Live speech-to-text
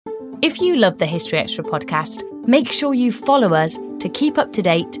If you love the History Extra podcast, make sure you follow us to keep up to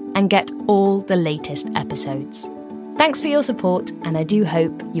date and get all the latest episodes. Thanks for your support, and I do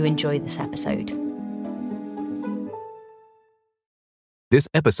hope you enjoy this episode. This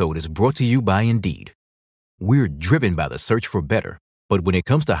episode is brought to you by Indeed. We're driven by the search for better, but when it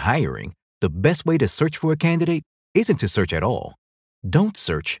comes to hiring, the best way to search for a candidate isn't to search at all. Don't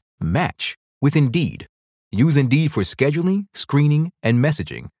search, match with Indeed. Use Indeed for scheduling, screening, and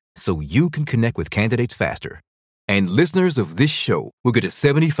messaging so you can connect with candidates faster. And listeners of this show will get a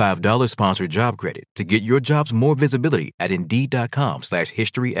 $75 sponsored job credit to get your jobs more visibility at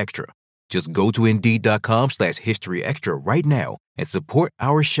Indeed.com/HistoryExtra. Just go to Indeed.com/HistoryExtra right now and support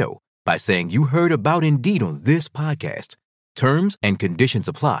our show by saying you heard about Indeed on this podcast. Terms and conditions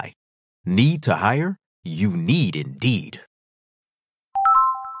apply. Need to hire? You need Indeed.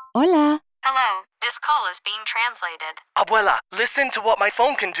 Hola. Hello, this call is being translated. Abuela, listen to what my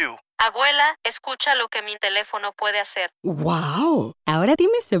phone can do. Abuela, escucha lo que mi teléfono puede hacer. Wow. Ahora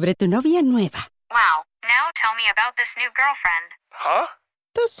dime sobre tu novia nueva. Wow, now tell me about this new girlfriend. Huh?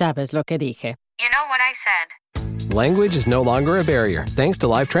 Tú sabes lo que dije. You know what I said. Language is no longer a barrier thanks to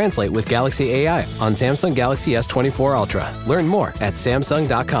Live Translate with Galaxy AI on Samsung Galaxy S24 Ultra. Learn more at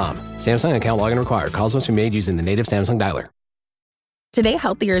Samsung.com. Samsung account login required. Calls must be made using the native Samsung dialer. Today,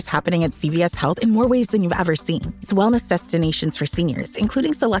 Healthier is happening at CVS Health in more ways than you've ever seen. It's wellness destinations for seniors,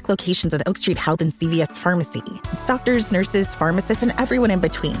 including select locations of the Oak Street Health and CVS Pharmacy. It's doctors, nurses, pharmacists, and everyone in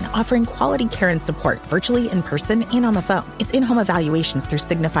between, offering quality care and support virtually, in person, and on the phone. It's in-home evaluations through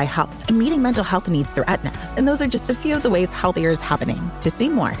Signify Health and meeting mental health needs through Aetna. And those are just a few of the ways Healthier is happening. To see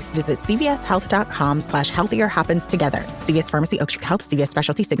more, visit cvshealth.com/healthier happens together. CVS Pharmacy, Oak Street Health, CVS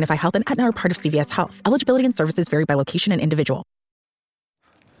Specialty, Signify Health, and Aetna are part of CVS Health. Eligibility and services vary by location and individual.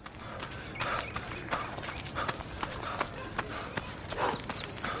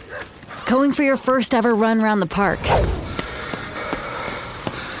 Going for your first ever run around the park.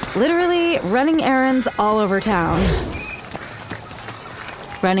 Literally running errands all over town.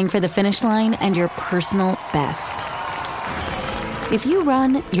 Running for the finish line and your personal best. If you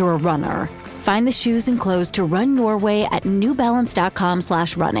run, you're a runner. Find the shoes and clothes to run your way at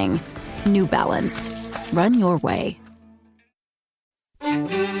newbalance.com/running. New Balance. Run your way.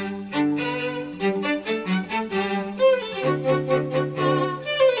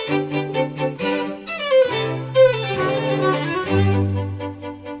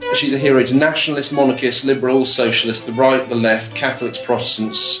 She's a hero to nationalists, monarchists, liberals, socialists, the right, the left, Catholics,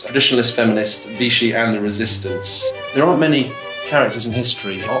 Protestants, traditionalists, feminists, Vichy and the resistance. There aren't many characters in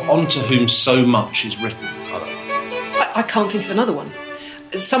history onto whom so much is written. I can't think of another one.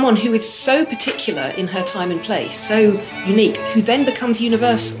 Someone who is so particular in her time and place, so unique, who then becomes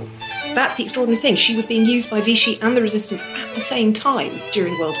universal. That's the extraordinary thing. She was being used by Vichy and the resistance at the same time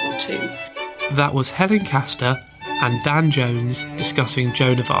during World War II. That was Helen Castor and Dan Jones discussing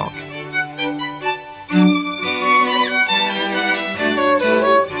Joan of Arc.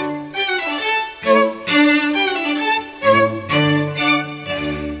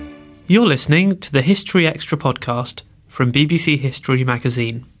 You're listening to the History Extra podcast from BBC History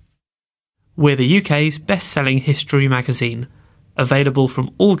Magazine. We're the UK's best-selling history magazine, available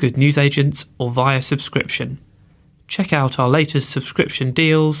from all good newsagents or via subscription. Check out our latest subscription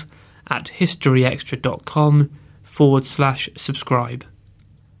deals at historyextra.com/subscribe.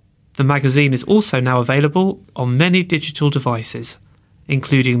 The magazine is also now available on many digital devices,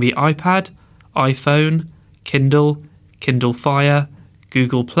 including the iPad, iPhone, Kindle, Kindle Fire,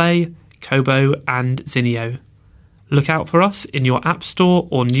 Google Play, Kobo and Zinio. Look out for us in your App Store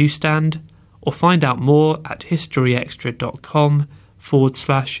or newsstand, or find out more at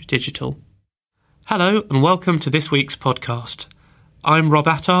historyextra.com/digital. Hello and welcome to this week's podcast. I'm Rob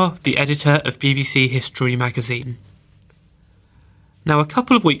Attar, the editor of BBC History Magazine. Now, a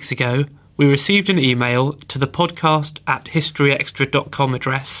couple of weeks ago, we received an email to the podcast at historyextra.com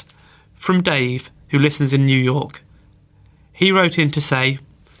address from Dave, who listens in New York. He wrote in to say,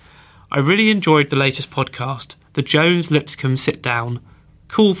 "I really enjoyed the latest podcast, the Jones-Lipscomb sit-down.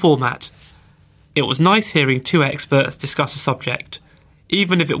 Cool format. It was nice hearing two experts discuss a subject,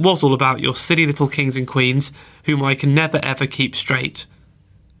 even if it was all about your silly little kings and queens whom I can never ever keep straight."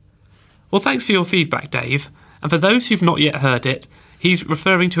 Well, thanks for your feedback, Dave, and for those who've not yet heard it, he's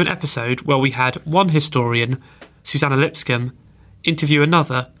referring to an episode where we had one historian, Susanna Lipscomb, interview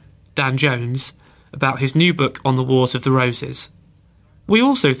another, Dan Jones, about his new book on the Wars of the Roses. We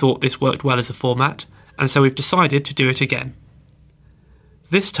also thought this worked well as a format, and so we've decided to do it again.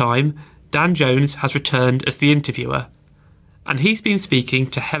 This time, Dan Jones has returned as the interviewer, and he's been speaking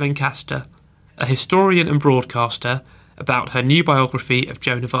to Helen Castor, a historian and broadcaster, about her new biography of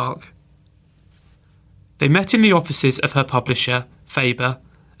Joan of Arc. They met in the offices of her publisher, Faber,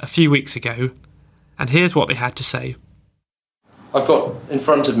 a few weeks ago, and here's what they had to say. I've got in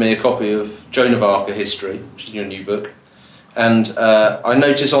front of me a copy of Joan of Arc, A History, which is your new book, and I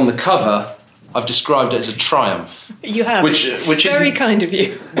notice on the cover I've described it as a triumph. You have. Which very kind of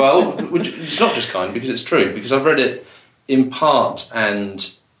you. Well, it's not just kind, because it's true, because I've read it in part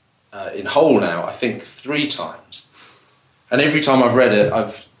and in whole now, I think 3 times. And every time I've read it,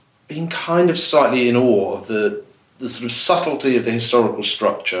 I've been kind of slightly in awe of the sort of subtlety of the historical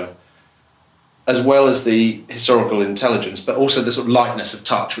structure, as well as the historical intelligence, but also the sort of lightness of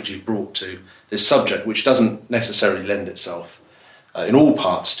touch which you've brought to this subject, which doesn't necessarily lend itself in all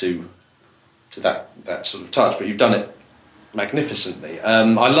parts to that sort of touch, but you've done it magnificently. I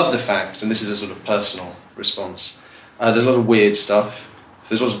love the fact, and this is a sort of personal response, there's a lot of weird stuff.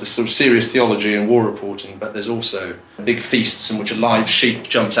 There's also this sort of serious theology and war reporting, but there's also big feasts in which a live sheep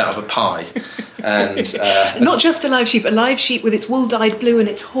jumps out of a pie. And not just a live sheep with its wool dyed blue and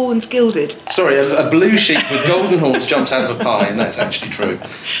its horns gilded. Sorry, a blue sheep with golden horns jumps out of a pie, and that's actually true.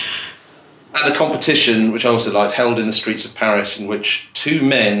 And a competition, which I also liked, held in the streets of Paris, in which 2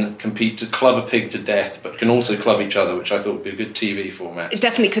 men compete to club a pig to death, but can also club each other, which I thought would be a good TV format.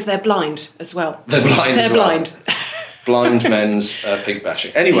 Definitely, because they're blind as well. They're blind as well. Blind. Blind men's pig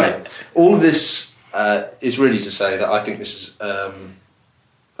bashing. Anyway, all of this is really to say that I think this is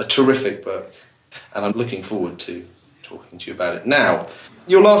a terrific book, and I'm looking forward to talking to you about it. Now,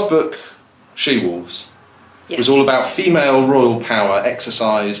 your last book, She-Wolves, was all about female royal power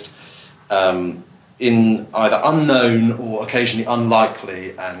exercised in either unknown or occasionally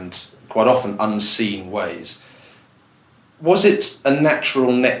unlikely and quite often unseen ways. Was it a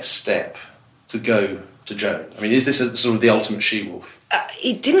natural next step to go to Joan? I mean, is this sort of the ultimate she-wolf?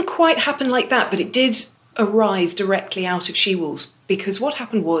 It didn't quite happen like that, but it did arise directly out of She-Wolves, because what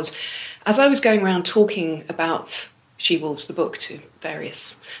happened was, as I was going around talking about She-Wolves, the book, to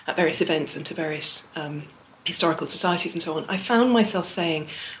various events and to various historical societies and so on, I found myself saying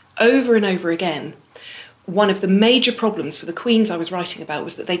over and over again, one of the major problems for the queens I was writing about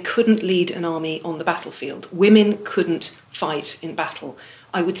was that they couldn't lead an army on the battlefield. Women couldn't fight in battle.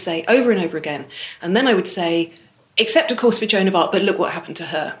 I would say over and over again. And then I would say, except of course for Joan of Arc, but look what happened to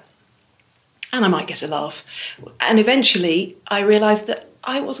her. And I might get a laugh. And eventually I realised that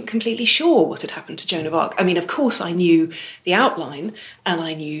I wasn't completely sure what had happened to Joan of Arc. I mean, of course I knew the outline, and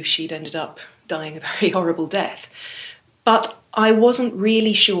I knew she'd ended up dying a very horrible death. But I wasn't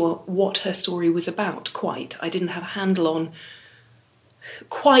really sure what her story was about, quite. I didn't have a handle on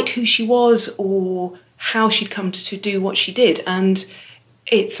quite who she was or how she'd come to do what she did. And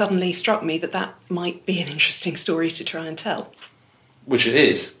it suddenly struck me that that might be an interesting story to try and tell. Which it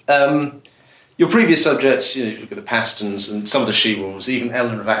is. Your previous subjects, if you look at the Pastons and some of the she-wolves, even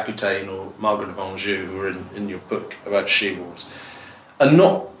Eleanor of Aquitaine or Margaret of Anjou, who are in your book about she-wolves, are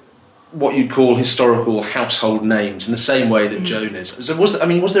not what you'd call historical household names in the same way that Joan is. So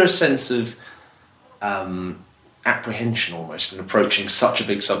was there a sense of apprehension almost in approaching such a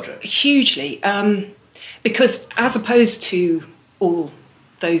big subject? Hugely, because as opposed to all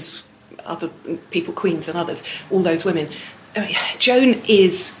those other people, queens and others, all those women, Joan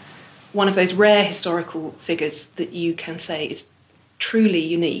is one of those rare historical figures that you can say is truly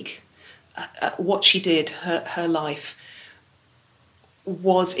unique. What she did, her life,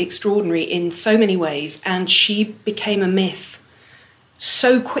 was extraordinary in so many ways, and she became a myth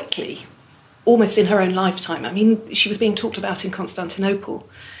so quickly, almost in her own lifetime. I mean, she was being talked about in Constantinople.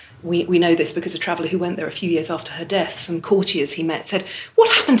 We know this because a traveller who went there a few years after her death, some courtiers he met said, what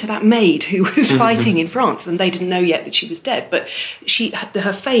happened to that maid who was fighting in France? And they didn't know yet that she was dead, but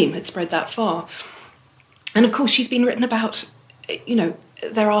her fame had spread that far. And of course she's been written about,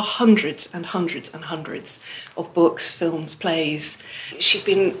 there are hundreds and hundreds and hundreds of books, films, plays. She's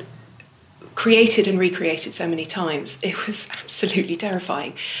been created and recreated so many times. It was absolutely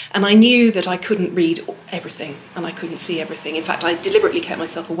terrifying. And I knew that I couldn't read everything and I couldn't see everything. In fact, I deliberately kept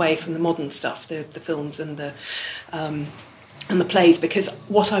myself away from the modern stuff, the films and the plays, because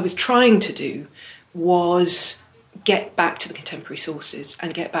what I was trying to do was get back to the contemporary sources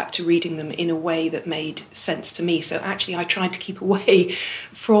and get back to reading them in a way that made sense to me. So actually I tried to keep away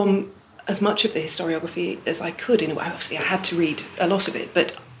from as much of the historiography as I could. In a way, obviously I had to read a lot of it,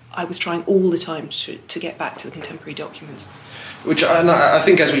 but I was trying all the time to get back to the contemporary documents. Which I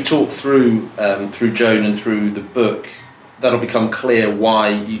think as we talk through Joan and through the book, that'll become clear why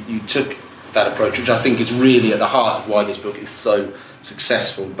you took that approach, which I think is really at the heart of why this book is so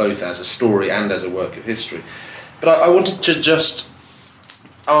successful, both as a story and as a work of history. But I wanted to just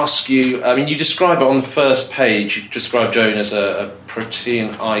ask you, I mean, you describe it on the first page, you describe Joan as a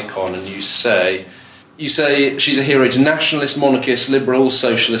protean icon, and you say she's a hero to nationalists, monarchists, liberals,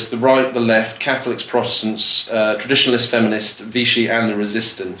 socialists, the right, the left, Catholics, Protestants, traditionalists, feminists, Vichy and the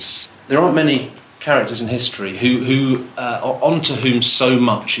resistance. There aren't many characters in history who onto whom so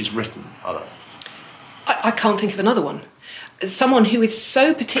much is written, are there? I can't think of another one. Someone who is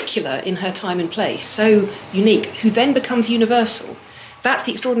so particular in her time and place, so unique, who then becomes universal. That's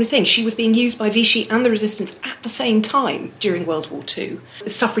the extraordinary thing. She was being used by Vichy and the resistance at the same time during World War II. The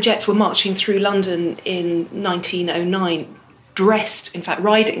suffragettes were marching through London in 1909, dressed, in fact,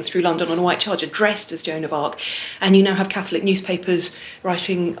 riding through London on a white charger, dressed as Joan of Arc. And you now have Catholic newspapers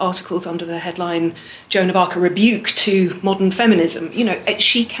writing articles under the headline, Joan of Arc, a rebuke to modern feminism. You know,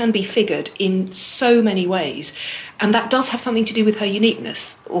 she can be figured in so many ways. And that does have something to do with her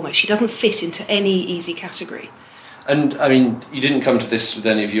uniqueness, almost. She doesn't fit into any easy category. And, I mean, you didn't come to this with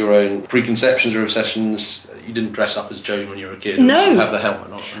any of your own preconceptions or obsessions. You didn't dress up as Joan when you were a kid? No. Or have the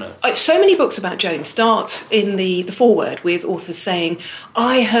helmet on? No. So many books about Joan start in the foreword with authors saying,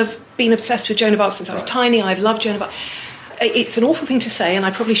 I have been obsessed with Joan of Arc since I was tiny, I've loved Joan of Arc. It's an awful thing to say, and I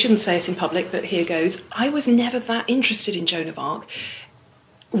probably shouldn't say it in public, but here goes. I was never that interested in Joan of Arc,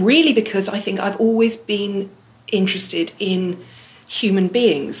 really because I think I've always been interested in human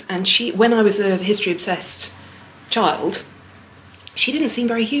beings. And when I was a history-obsessed child, she didn't seem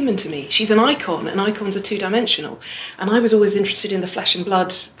very human to me. She's an icon, and icons are two-dimensional. And I was always interested in the flesh and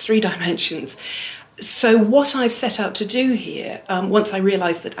blood, 3 dimensions. So what I've set out to do here, once I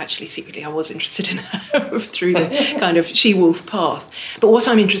realised that actually secretly I was interested in her through the kind of she-wolf path, but what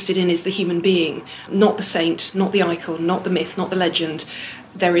I'm interested in is the human being, not the saint, not the icon, not the myth, not the legend.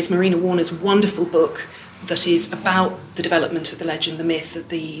 There is Marina Warner's wonderful book that is about the development of the legend, the myth,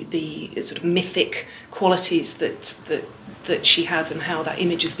 the sort of mythic qualities that she has and how that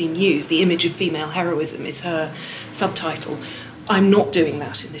image has been used. The image of female heroism is her subtitle. I'm not doing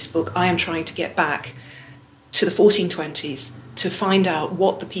that in this book. I am trying to get back to the 1420s to find out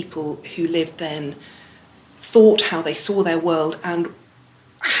what the people who lived then thought, how they saw their world, and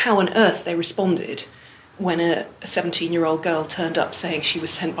how on earth they responded when a 17-year-old girl turned up saying she was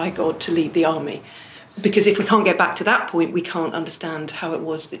sent by God to lead the army. Because if we can't get back to that point, we can't understand how it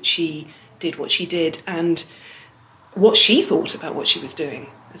was that she did what she did and what she thought about what she was doing,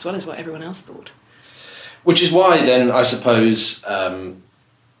 as well as what everyone else thought. Which is why then, I suppose,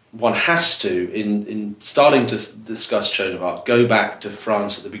 one has to, in starting to discuss Joan of Arc, go back to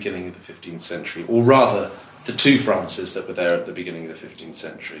France at the beginning of the 15th century, or rather, the 2 Frances that were there at the beginning of the 15th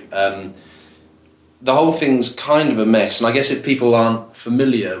century. The whole thing's kind of a mess, and I guess if people aren't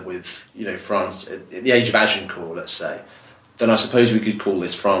familiar with, France at the age of Agincourt, let's say, then I suppose we could call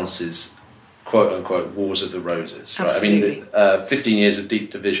this France's quote-unquote Wars of the Roses. Right? Absolutely. I mean, 15 years of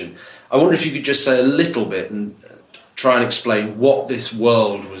deep division. I wonder if you could just say a little bit and try and explain what this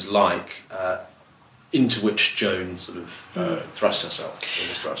world was like into which Joan sort of thrust herself.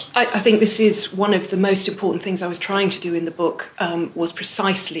 I think this is one of the most important things I was trying to do in the book, was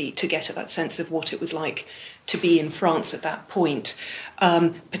precisely to get at that sense of what it was like to be in France at that point,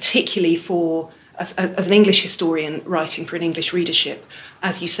 particularly for, as an English historian writing for an English readership.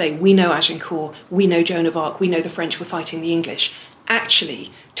 As you say, we know Agincourt, we know Joan of Arc, we know the French were fighting the English.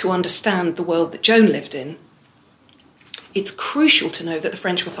 Actually, to understand the world that Joan lived in, it's crucial to know that the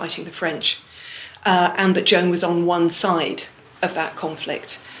French were fighting the French. And that Joan was on one side of that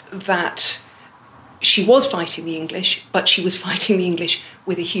conflict, that she was fighting the English, but she was fighting the English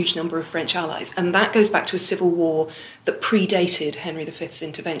with a huge number of French allies. And that goes back to a civil war that predated Henry V's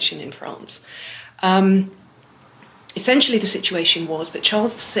intervention in France. Essentially, the situation was that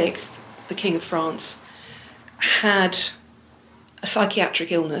Charles VI, the King of France, had a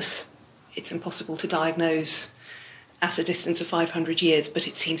psychiatric illness. It's impossible to diagnose at a distance of 500 years, but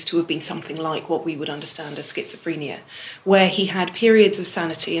it seems to have been something like what we would understand as schizophrenia, where he had periods of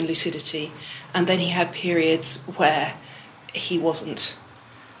sanity and lucidity, and then he had periods where he wasn't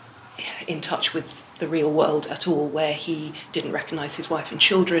in touch with the real world at all, where he didn't recognise his wife and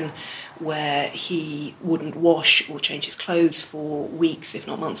children, where he wouldn't wash or change his clothes for weeks, if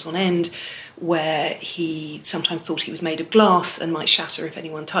not months on end, where he sometimes thought he was made of glass and might shatter if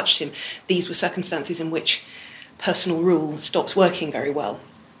anyone touched him. These were circumstances in which personal rule stops working very well.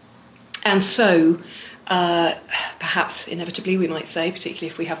 And so, perhaps inevitably we might say, particularly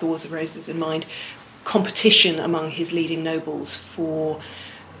if we have the Wars of Roses in mind, competition among his leading nobles for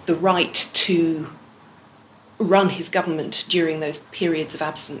the right to run his government during those periods of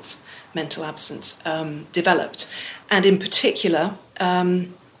absence, mental absence, developed. And in particular, the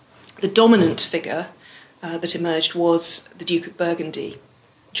dominant figure that emerged was the Duke of Burgundy,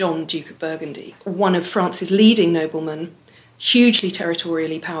 John, Duke of Burgundy, one of France's leading noblemen, hugely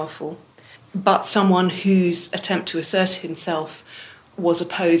territorially powerful, but someone whose attempt to assert himself was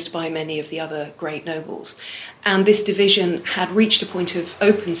opposed by many of the other great nobles. And this division had reached a point of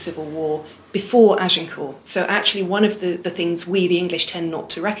open civil war before Agincourt. So actually one of the things we, the English, tend not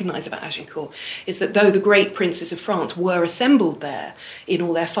to recognise about Agincourt is that though the great princes of France were assembled there in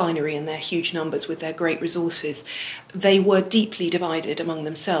all their finery and their huge numbers with their great resources, they were deeply divided among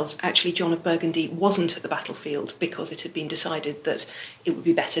themselves. Actually, John of Burgundy wasn't at the battlefield because it had been decided that it would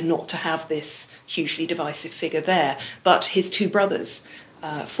be better not to have this hugely divisive figure there. But his two brothers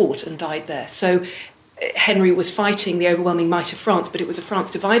fought and died there. So Henry was fighting the overwhelming might of France, but it was a France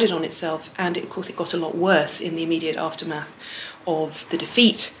divided on itself, and of course it got a lot worse in the immediate aftermath of the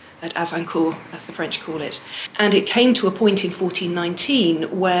defeat at Azincourt, as the French call it. And it came to a point in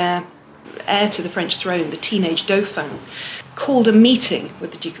 1419 where heir to the French throne, the teenage Dauphin, called a meeting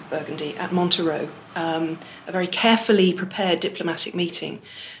with the Duke of Burgundy at Montereau, a very carefully prepared diplomatic meeting,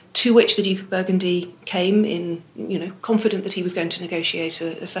 to which the Duke of Burgundy came in, confident that he was going to negotiate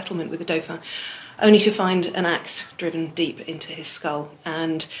a settlement with the Dauphin, only to find an axe driven deep into his skull.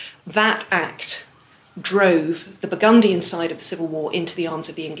 And that act drove the Burgundian side of the civil war into the arms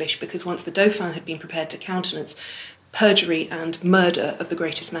of the English, because once the Dauphin had been prepared to countenance perjury and murder of the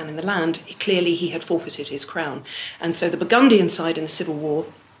greatest man in the land, clearly he had forfeited his crown. And so the Burgundian side in the civil war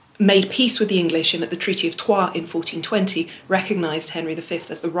made peace with the English, and at the Treaty of Troyes in 1420 recognised Henry V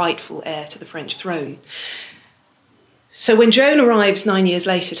as the rightful heir to the French throne. So when Joan arrives 9 years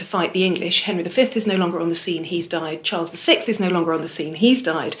later to fight the English, Henry V is no longer on the scene, he's died. Charles VI is no longer on the scene, he's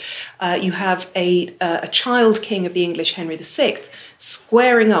died. You have a child king of the English, Henry VI,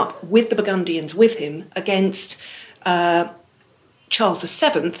 squaring up with the Burgundians with him against Charles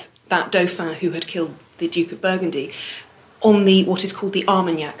VII, that Dauphin who had killed the Duke of Burgundy, on the what is called the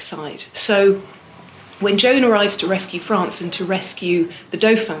Armagnac side. So when Joan arrives to rescue France and to rescue the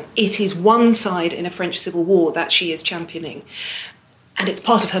Dauphin, it is one side in a French civil war that she is championing. And it's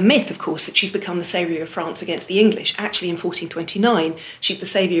part of her myth, of course, that she's become the saviour of France against the English. Actually, in 1429, she's the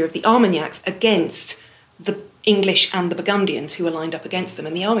saviour of the Armagnacs against the English and the Burgundians who are lined up against them.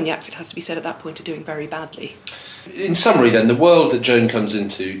 And the Armagnacs, it has to be said at that point, are doing very badly. In summary, then, the world that Joan comes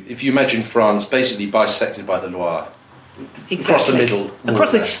into, if you imagine France basically bisected by the Loire, Exactly. Across the middle.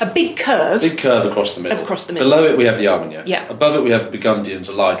 A big curve. Big curve across the middle. Below it we have the Armagnacs. Yeah. Above it we have the Burgundians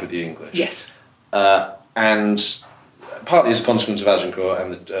allied with the English. Yes. And partly as a consequence of Agincourt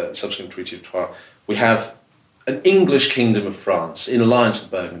and the subsequent Treaty of Troyes, we have an English kingdom of France in alliance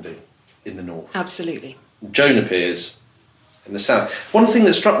with Burgundy in the north. Absolutely. Joan appears in the south. One thing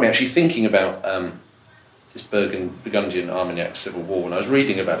that struck me actually thinking about this Burgundian Armagnac civil war when I was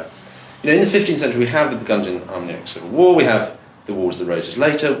reading about it, in the 15th century, we have the Burgundian Armagnac Civil War, we have the Wars of the Roses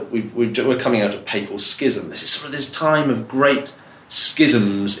later, we're coming out of papal schism. This is sort of this time of great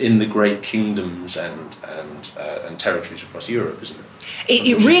schisms in the great kingdoms and territories across Europe, isn't it?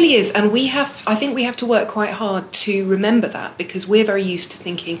 It really is, and I think we have to work quite hard to remember that, because we're very used to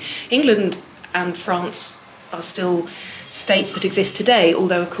thinking England and France are still states that exist today,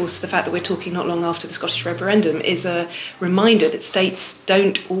 although of course the fact that we're talking not long after the Scottish referendum is a reminder that states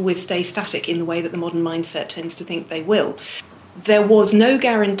don't always stay static in the way that the modern mindset tends to think they will. There was no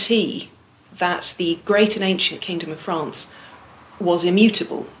guarantee that the great and ancient kingdom of France was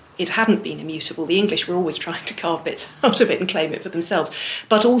immutable. It hadn't been immutable. The English were always trying to carve bits out of it and claim it for themselves.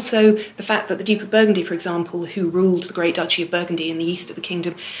 But also the fact that the Duke of Burgundy, for example, who ruled the Great Duchy of Burgundy in the east of the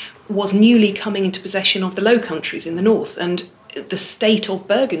kingdom, was newly coming into possession of the Low Countries in the north. And the state of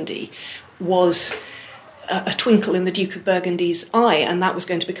Burgundy was a twinkle in the Duke of Burgundy's eye, and that was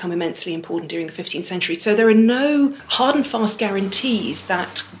going to become immensely important during the 15th century. So there are no hard and fast guarantees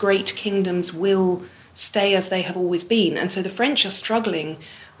that great kingdoms will stay as they have always been. And so the French were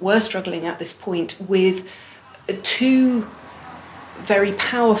struggling at this point with two very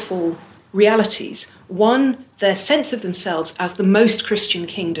powerful realities. One, their sense of themselves as the most Christian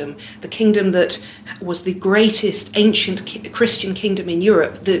kingdom, the kingdom that was the greatest ancient Christian kingdom in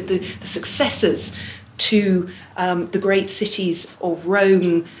Europe, the successors to the great cities of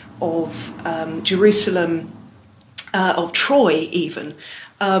Rome, of Jerusalem, of Troy even,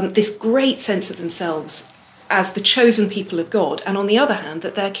 this great sense of themselves as the chosen people of God, and on the other hand,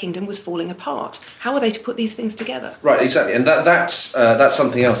 that their kingdom was falling apart. How are they to put these things together? Right, exactly, and that's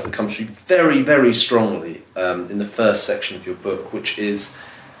something else that comes through very, very strongly in the first section of your book, which is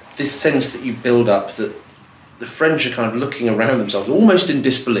this sense that you build up that the French are kind of looking around themselves, almost in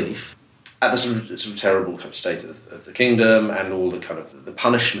disbelief, at the sort of terrible kind of state of the kingdom and all the kind of the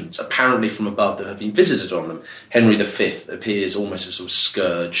punishments apparently from above that have been visited on them, Henry V appears almost as a sort of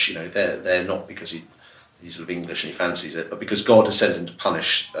scourge. You know, they're not because he's sort of English and he fancies it, but because God has sent him to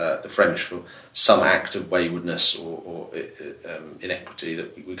punish the French for some act of waywardness or inequity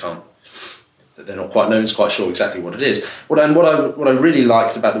that we can't. That they're not quite known, quite sure exactly what it is. What I really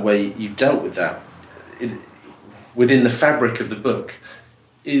liked about the way you dealt with that within the fabric of the book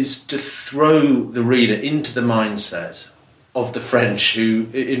is to throw the reader into the mindset of the French,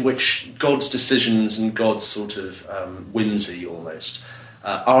 in which God's decisions and God's sort of whimsy almost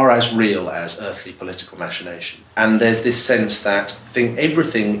are as real as earthly political machination. And there's this sense that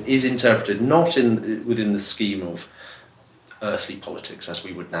everything is interpreted not within the scheme of earthly politics as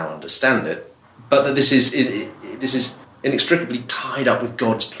we would now understand it, but that this is inextricably tied up with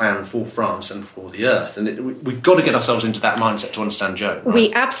God's plan for France and for the earth. And we've got to get ourselves into that mindset to understand Joan. Right?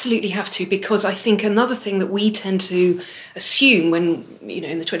 We absolutely have to, because I think another thing that we tend to assume when,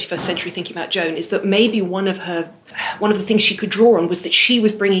 in the 21st century thinking about Joan is that maybe one of the things she could draw on was that she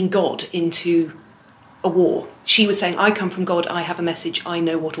was bringing God into a war. She was saying, I come from God, I have a message, I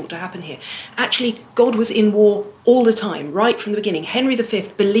know what ought to happen here. Actually, God was in war all the time, right from the beginning. Henry V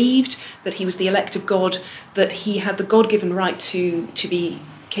believed that he was the elect of God, that he had the God-given right to be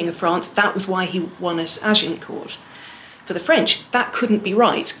King of France. That was why he won at Agincourt. For the French, that couldn't be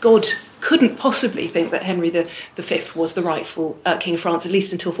right. God couldn't possibly think that Henry V was the rightful King of France, at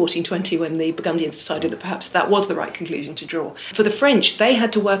least until 1420, when the Burgundians decided that perhaps that was the right conclusion to draw. For the French, they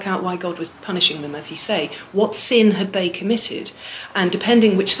had to work out why God was punishing them, as you say. What sin had they committed? And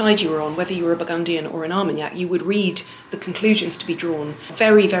depending which side you were on, whether you were a Burgundian or an Armagnac, you would read the conclusions to be drawn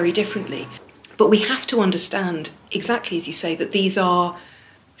very, very differently. But we have to understand, exactly as you say, that these are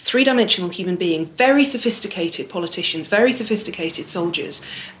three-dimensional human beings, very sophisticated politicians, very sophisticated soldiers.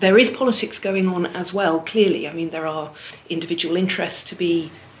 There is politics going on as well, clearly. I mean, there are individual interests to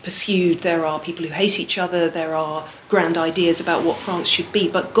be pursued, there are people who hate each other, there are grand ideas about what France should be,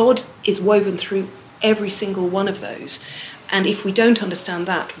 but God is woven through every single one of those. And if we don't understand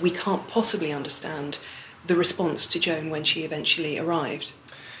that, we can't possibly understand the response to Joan when she eventually arrived.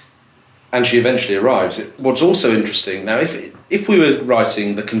 And she eventually arrives. What's also interesting, now, if we were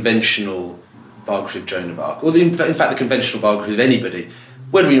writing the conventional biography of Joan of Arc, or in fact the conventional biography of anybody,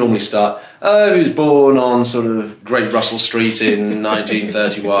 where do we normally start? He was born on sort of Great Russell Street in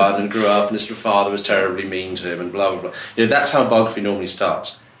 1931 and grew up, and his father was terribly mean to him, and blah, blah, blah. That's how biography normally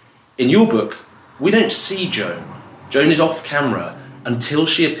starts. In your book, we don't see Joan. Joan is off camera until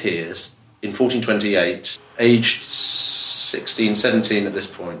she appears in 1428, aged 16, 17 at this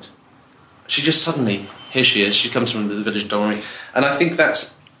point. She just suddenly, here she is, she comes from the village of Domremy. And I think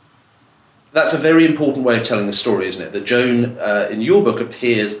that's a very important way of telling the story, isn't it? That Joan, in your book,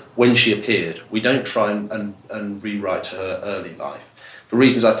 appears when she appeared. We don't try and rewrite her early life, for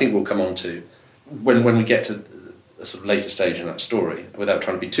reasons I think we'll come on to when we get to a sort of later stage in that story, without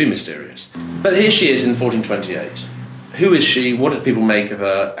trying to be too mysterious. But here she is in 1428. Who is she? What do people make of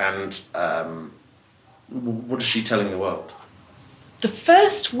her? And what is she telling the world? The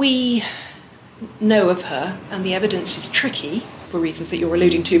first we know of her, and the evidence is tricky for reasons that you're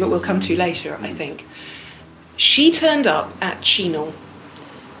alluding to, but we'll come to later, I think. She turned up at Chinon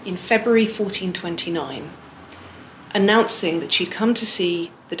in February 1429, announcing that she'd come to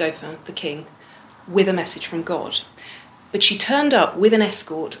see the Dauphin, the king, with a message from God. But she turned up with an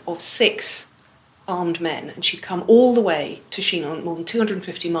escort of 6 armed men, and she'd come all the way to Chinon, more than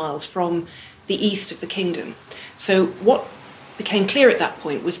 250 miles from the east of the kingdom. So what became clear at that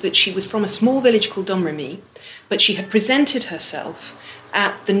point was that she was from a small village called Domremy, but she had presented herself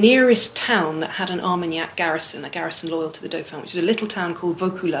at the nearest town that had an Armagnac garrison, a garrison loyal to the Dauphin, which is a little town called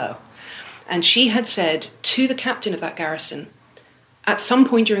Vaucouleurs. And she had said to the captain of that garrison, at some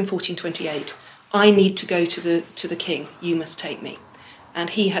point during 1428, I need to go to the king, you must take me.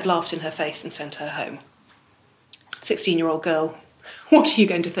 And he had laughed in her face and sent her home. 16-year-old girl, what are you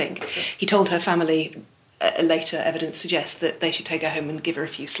going to think? He told her family, later evidence suggests, that they should take her home and give her a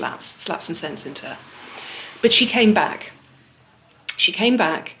few slaps, slap some sense into her. But she came back. She came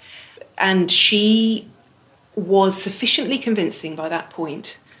back, and she was sufficiently convincing by that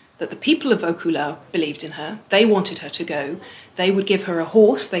point that the people of Vaucouleurs believed in her. They wanted her to go. They would give her a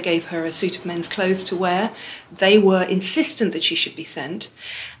horse. They gave her a suit of men's clothes to wear. They were insistent that she should be sent.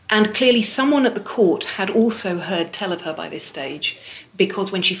 And clearly someone at the court had also heard tell of her by this stage,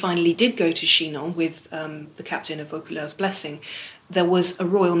 because when she finally did go to Chinon with the captain of Vaucouleurs' blessing, there was a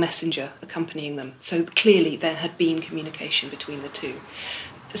royal messenger accompanying them. So clearly there had been communication between the two.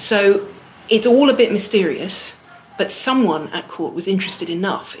 So it's all a bit mysterious, But someone at court was interested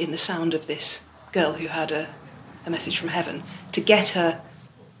enough in the sound of this girl who had a message from heaven to get her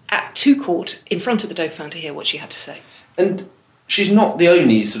to court in front of the Dauphin to hear what she had to say. And she's not the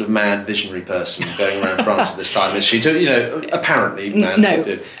only sort of mad visionary person going around France at this time, is she? Apparently mad.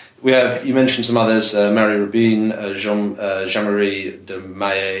 No. We have, you mentioned some others, Marie Rubin, Jean-Marie de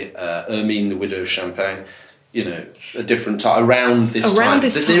Maillet, Hermine, the widow of Champagne, a different time, around this time.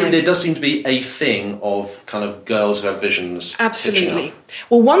 There does seem to be a thing of kind of girls who have visions. Absolutely.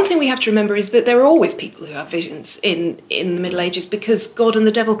 Well, one thing we have to remember is that there are always people who have visions in the Middle Ages, because God and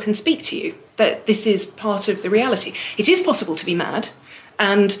the devil can speak to you, that this is part of the reality. It is possible to be mad,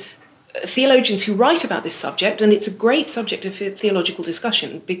 and theologians who write about this subject, and it's a great subject of theological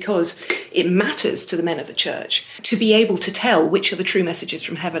discussion because it matters to the men of the church to be able to tell which are the true messages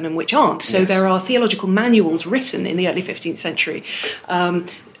from heaven and which aren't. So there are theological manuals written in the early 15th century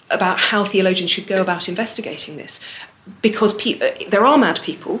about how theologians should go about investigating this. Because there are mad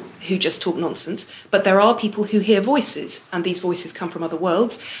people who just talk nonsense, but there are people who hear voices, and these voices come from other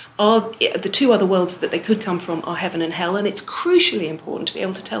worlds. The two other worlds that they could come from are heaven and hell, and it's crucially important to be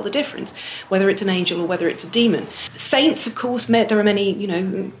able to tell the difference, whether it's an angel or whether it's a demon. Saints, of course, there are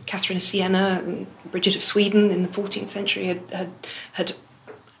many, Catherine of Siena, and Bridget of Sweden in the 14th century had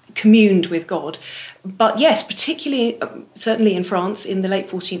communed with God. But yes, particularly, certainly in France in the late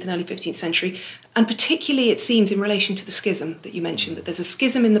 14th and early 15th century, and particularly it seems in relation to the schism that you mentioned, that there's a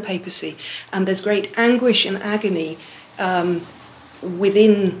schism in the papacy and there's great anguish and agony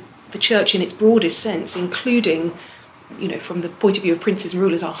within the church in its broadest sense, including, from the point of view of princes and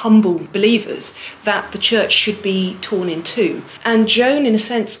rulers, are humble believers, that the church should be torn in two. And Joan, in a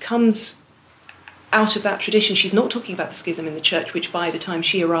sense, comes out of that tradition. She's not talking about the schism in the church, which by the time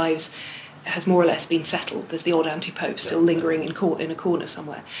she arrives has more or less been settled. There's the odd anti-pope still lingering in a corner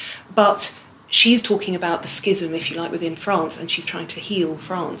somewhere. But she's talking about the schism, if you like, within France, and she's trying to heal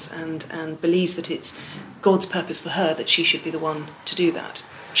France and believes that it's God's purpose for her that she should be the one to do that.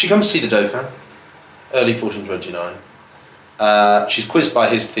 She comes to see the Dauphin, early 1429. She's quizzed by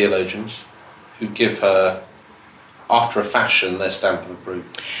his theologians, who give her, after a fashion, their stamp of approval.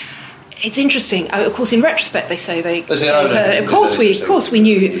 It's interesting. Of course, in retrospect, they say of course we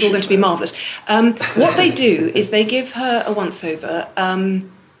knew it was all going to be marvellous. What they do is they give her a once-over.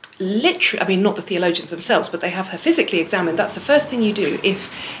 Literally, not the theologians themselves, but they have her physically examined. That's the first thing you do.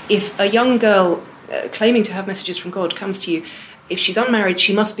 If a young girl claiming to have messages from God comes to you, if she's unmarried,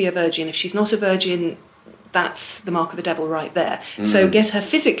 she must be a virgin. If she's not a virgin, that's the mark of the devil right there. So get her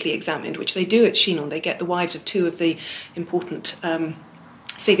physically examined, which they do at Chinon. They get the wives of two of the important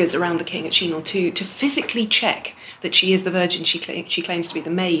figures around the king at Chinon to physically check that she is the virgin she claims to be, the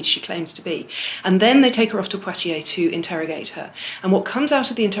maid she claims to be. And then they take her off to Poitiers to interrogate her. And what comes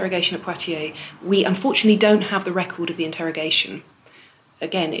out of the interrogation at Poitiers, we unfortunately don't have the record of the interrogation.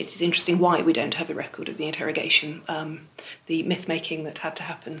 Again, it is interesting why we don't have the record of the interrogation. The myth-making that had to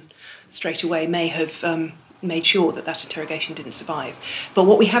happen straight away may have made sure that interrogation didn't survive. But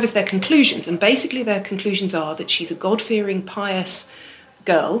what we have is their conclusions, and basically their conclusions are that she's a God-fearing, pious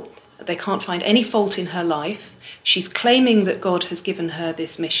girl. They can't find any fault in her life. She's claiming that God has given her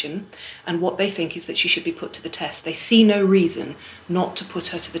this mission, and what they think is that she should be put to the test. They see no reason not to put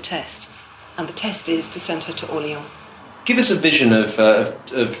her to the test, and the test is to send her to Orléans. Give us a vision of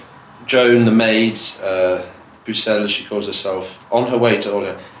Joan, the maid, Pucelle, as she calls herself, on her way to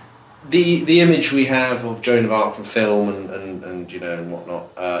Orléans. The image we have of Joan of Arc from film and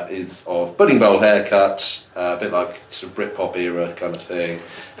whatnot is of pudding bowl haircut, a bit like sort of Britpop era kind of thing.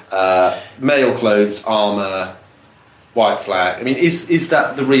 Male clothes, armour, white flag. Is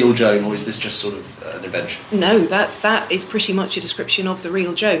that the real Joan, or is this just sort of an invention? No, that is pretty much a description of the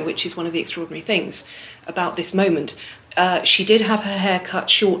real Joan, which is one of the extraordinary things about this moment. She did have her hair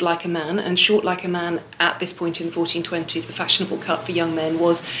cut short like a man, and short like a man at this point in the 1420s, the fashionable cut for young men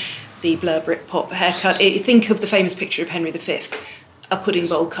was the blur Britpop haircut. Think of the famous picture of Henry V, a pudding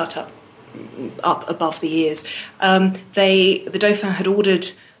bowl cut up above the ears. The Dauphin had ordered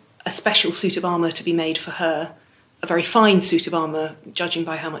a special suit of armour to be made for her, a very fine suit of armour, judging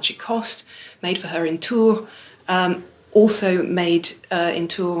by how much it cost, made for her in Tours. Also made in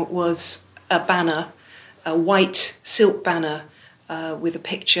Tours was a banner, a white silk banner with a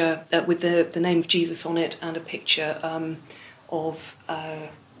picture, with the name of Jesus on it, and a picture of...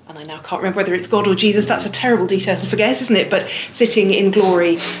 and I now can't remember whether it's God or Jesus. That's a terrible detail to forget, isn't it? But sitting in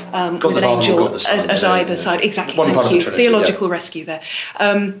glory with an angel at either side. Exactly, thank you. Theological rescue there.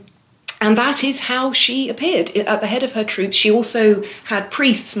 And that is how she appeared at the head of her troops. She also had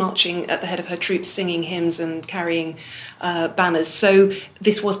priests marching at the head of her troops, singing hymns and carrying banners. So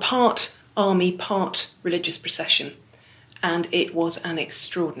this was part army, part religious procession. And it was an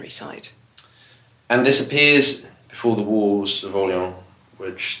extraordinary sight. And this appears before the Wars of Orleans,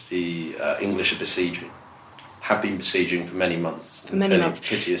 which the English have been besieging for many months. For many months.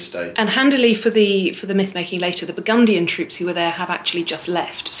 Piteous state. And handily for the myth-making later, the Burgundian troops who were there have actually just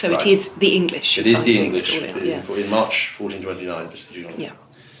left. So It is the English. It is the English in March 1429 besieging Orleans. Yeah.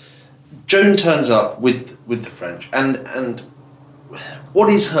 Joan turns up with the French, and what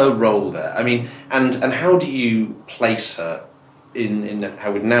is her role there? I mean, and how do you place her in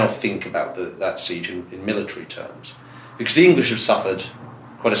how we now think about that siege in military terms? Because the English have suffered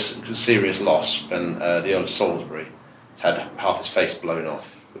quite a serious loss when the Earl of Salisbury had half his face blown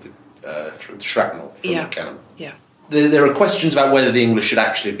off with shrapnel from a cannon. Yeah. There are questions about whether the English should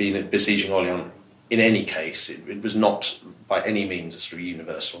actually have been besieging Orleans in any case. It was not by any means a sort of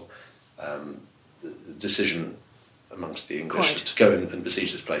universal decision amongst the English to go and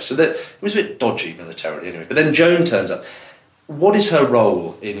besiege this place. So it was a bit dodgy militarily anyway. But then Joan turns up. What is her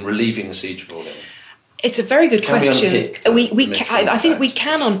role in relieving the siege of Orleans? It's a very good question. I think we can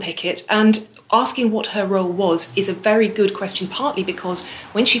can unpick it, and asking what her role was is a very good question, partly because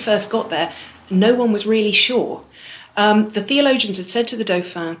when she first got there, no one was really sure. The theologians had said to the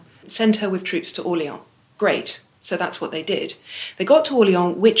Dauphin, send her with troops to Orleans. Great. So that's what they did. They got to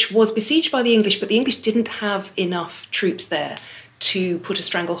Orleans, which was besieged by the English, but the English didn't have enough troops there to put a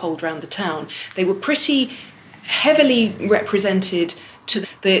stranglehold around the town. They were pretty heavily represented to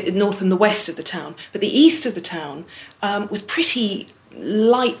the north and the west of the town, but the east of the town was pretty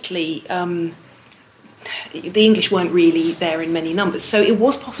lightly... the English weren't really there in many numbers, so it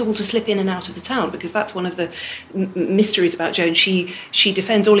was possible to slip in and out of the town, because that's one of the mysteries about Joan. She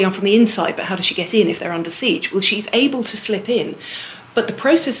defends Orleans from the inside, but how does she get in if they're under siege? Well, she's able to slip in, but the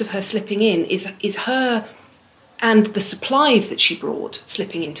process of her slipping in is her and the supplies that she brought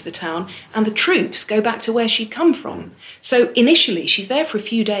slipping into the town, and the troops go back to where she'd come from. So initially she's there for a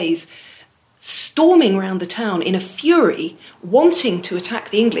few days, storming around the town in a fury, wanting to attack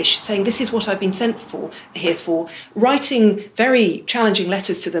the English, saying, this is what I've been sent here for, writing very challenging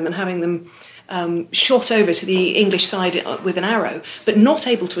letters to them and having them shot over to the English side with an arrow, but not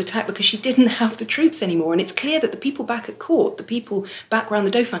able to attack because she didn't have the troops anymore. And it's clear that the people back at court, the people back around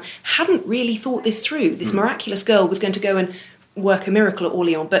the Dauphin, hadn't really thought this through. This miraculous girl was going to go and work a miracle at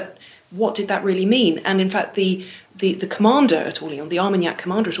Orleans, but what did that really mean? And in fact, the commander at Orleans, the Armagnac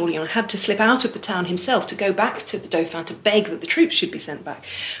commander at Orleans, had to slip out of the town himself to go back to the Dauphin to beg that the troops should be sent back.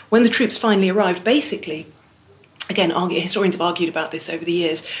 When the troops finally arrived, basically, again, historians have argued about this over the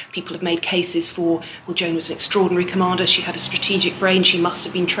years. People have made cases for, well, Joan was an extraordinary commander, she had a strategic brain, she must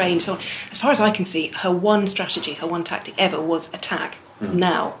have been trained, so on. As far as I can see, her one strategy, her one tactic ever was attack.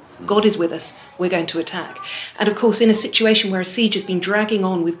 Now. God is with us, we're going to attack. And of course, in a situation where a siege has been dragging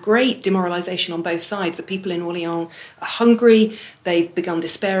on with great demoralisation on both sides, the people in Orleans are hungry, they've begun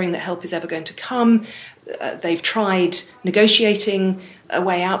despairing that help is ever going to come, they've tried negotiating a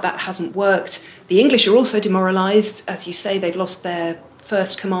way out, that hasn't worked. The English are also demoralised, as you say, they've lost their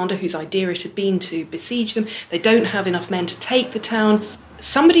first commander, whose idea it had been to besiege them. They don't have enough men to take the town.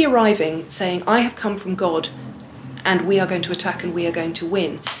 Somebody arriving saying, I have come from God, and we are going to attack and we are going to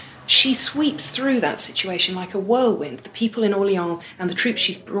win. She sweeps through that situation like a whirlwind. The people in Orleans and the troops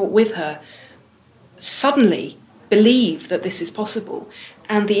she's brought with her suddenly believe that this is possible,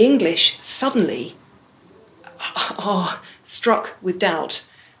 and the English suddenly are struck with doubt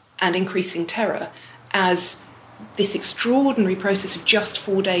and increasing terror as this extraordinary process of just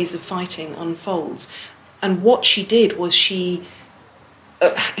 4 days of fighting unfolds. And what she did was she,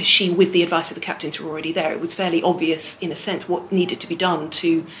 with the advice of the captains who were already there, it was fairly obvious, in a sense, what needed to be done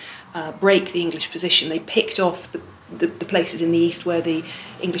to break the English position. They picked off the places in the east where the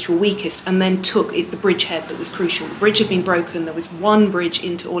English were weakest, and then took the bridgehead that was crucial. The bridge had been broken. There was one bridge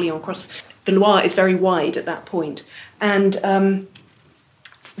into Orleans across. The Loire is very wide at that point. And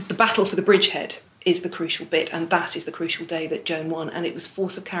the battle for the bridgehead is the crucial bit, and that is the crucial day that Joan won. And it was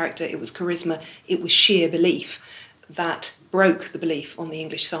force of character, it was charisma, it was sheer belief that broke the belief on the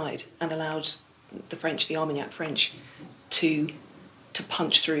English side and allowed the French, the Armagnac French, to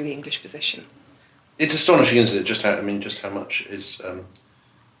punch through the English position. It's astonishing, isn't it? Just how much is.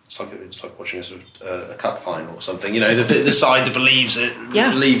 It's like watching a sort of a cup final or something. You know, the side that believes it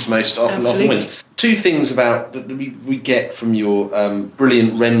believes most often wins. Two things about that we get from your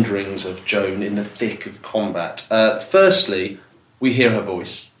brilliant renderings of Joan in the thick of combat. Firstly, we hear her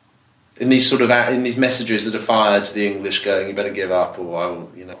voice in these messages that are fired to the English, going, "You better give up," or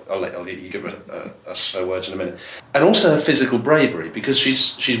I'll let you give us slow words in a minute. And also her physical bravery, because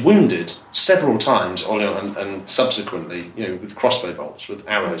she's wounded several times, Orléans, and subsequently, with crossbow bolts, with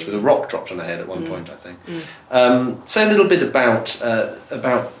arrows, with a rock dropped on her head at one point, I think. Say a little bit about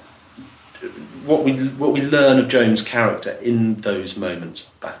what we learn of Joan's character in those moments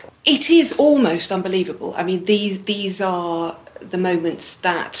of battle. It is almost unbelievable. I mean, these are the moments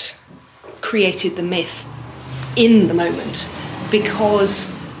that created the myth in the moment,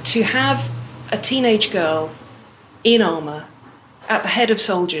 because to have a teenage girl in armour at the head of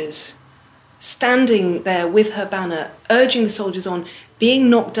soldiers, standing there with her banner, urging the soldiers on,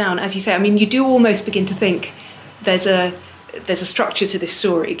 being knocked down, as you say, I mean, you do almost begin to think there's a structure to this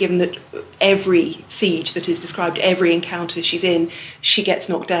story, given that every siege that is described, every encounter she's in, she gets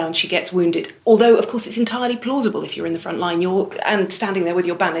knocked down, she gets wounded. Although, of course, it's entirely plausible if you're in the front line and standing there with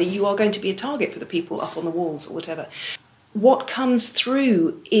your banner, you are going to be a target for the people up on the walls or whatever. What comes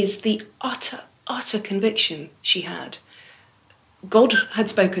through is the utter conviction she had. God had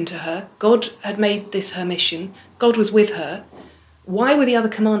spoken to her. God had made this her mission. God was with her. Why were the other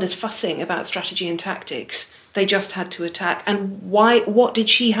commanders fussing about strategy and tactics? They just had to attack. And what did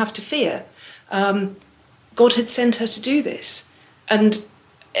she have to fear? God had sent her to do this. And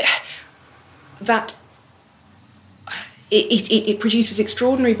that it produces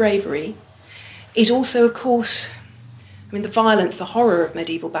extraordinary bravery. It also, of course, I mean, the violence, the horror of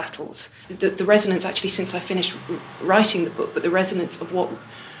medieval battles, the resonance, actually, since I finished writing the book, but the resonance of what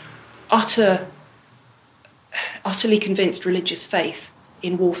utterly convinced religious faith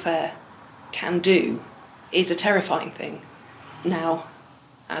in warfare can do is a terrifying thing, now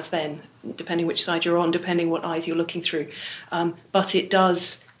as then, depending which side you're on, depending what eyes you're looking through. But it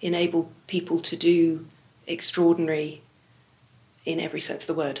does enable people to do extraordinary, in every sense of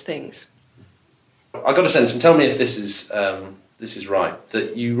the word, things. I got a sense, and tell me if this is right,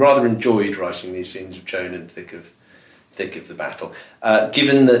 that you rather enjoyed writing these scenes of Joan in the thick of the battle,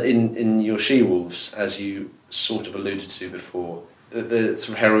 given that in your She-Wolves, as you sort of alluded to before, the sort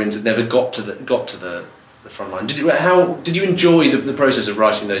of heroines had never got to the front line. Did you enjoy the process of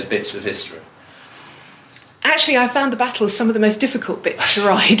writing those bits of history? Actually, I found the battles some of the most difficult bits to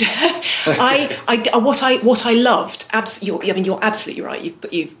write. What I loved. You're absolutely right.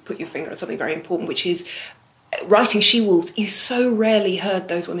 You've put your finger on something very important, which is writing She-Wolves. You so rarely heard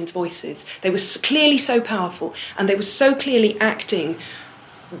those women's voices. They were clearly so powerful, and they were so clearly acting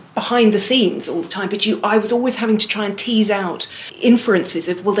behind the scenes all the time. But I was always having to try and tease out inferences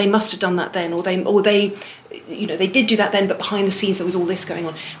of, well, they must have done that then, or they did do that then, but behind the scenes there was all this going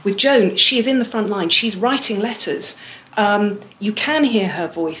on. With Joan, she is in the front line. She's writing letters. You can hear her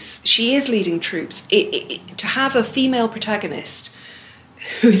voice. She is leading troops. To have a female protagonist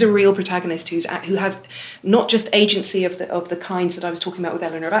who is a real protagonist, who has not just agency of the kinds that I was talking about with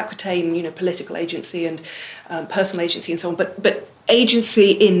Eleanor of Aquitaine, political agency and personal agency and so on, but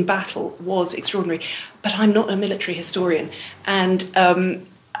agency in battle was extraordinary. But I'm not a military historian, and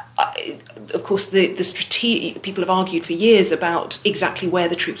of course, the people have argued for years about exactly where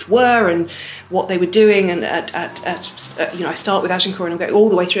the troops were and what they were doing. And I start with Agincourt and I'm going all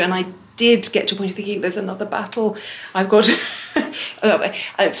the way through, and I did get to a point of thinking, there's another battle I've got.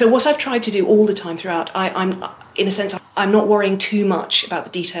 So what I've tried to do all the time throughout, I'm in a sense, I'm not worrying too much about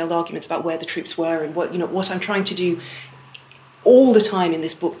the detailed arguments about where the troops were and what I'm trying to do all the time in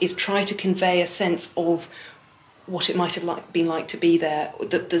this book is try to convey a sense of what it might have been like to be there,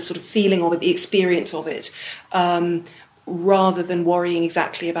 the sort of feeling of it, the experience of it, rather than worrying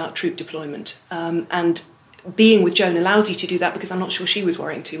exactly about troop deployment. And being with Joan allows you to do that, because I'm not sure she was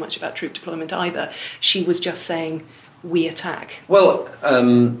worrying too much about troop deployment either. She was just saying, we attack. Well,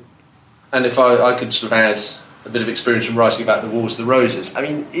 and if I could sort of add a bit of experience from writing about the Wars of the Roses, I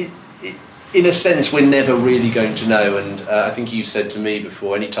mean, in a sense, we're never really going to know. And I think you said to me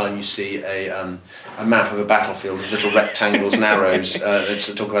before, anytime you see a map of a battlefield with little rectangles and arrows,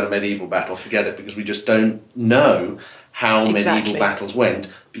 let's talk about a medieval battle, forget it, because we just don't know how medieval battles went,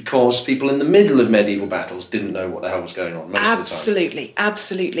 because people in the middle of medieval battles didn't know what the hell was going on most of the time.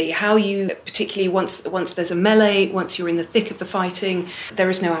 Absolutely. How you, particularly once there's a melee, once you're in the thick of the fighting, there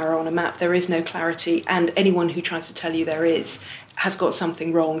is no arrow on a map, there is no clarity, and anyone who tries to tell you there is has got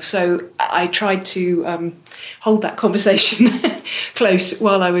something wrong. So I tried to hold that conversation close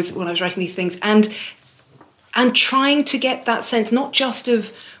while I was writing these things, and trying to get that sense not just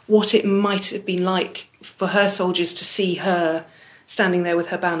of what it might have been like for her soldiers to see her standing there with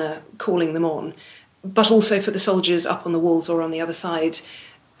her banner calling them on, but also for the soldiers up on the walls or on the other side,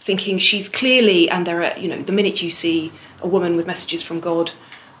 thinking she's clearly, and there are, the minute you see a woman with messages from God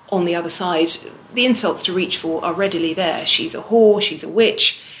on the other side, the insults to reach for are readily there. She's a whore, she's a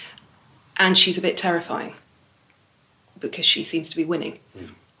witch, and she's a bit terrifying because she seems to be winning.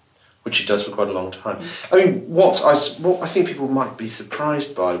 Which she does for quite a long time. I mean, what I think people might be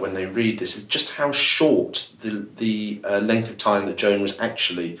surprised by when they read this is just how short the length of time that Joan was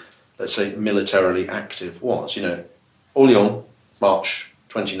actually, let's say, militarily active was. You know, Orléans, March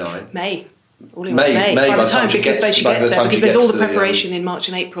 29. May. May by the time she gets there, because there's all the preparation in March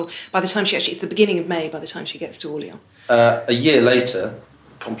and April. By the time it's the beginning of May by the time she gets to Orléans. A year later,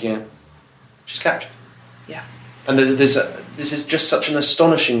 Compiègne, she's captured. Yeah. And this is just such an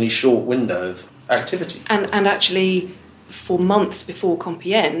astonishingly short window of activity. And actually, for months before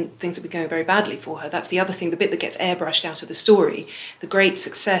Compiègne, things have been going very badly for her. That's the other thing, the bit that gets airbrushed out of the story. The great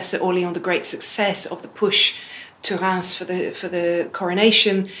success at Orléans, the great success of the push to Reims for the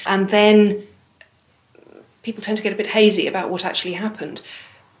coronation, and then people tend to get a bit hazy about what actually happened.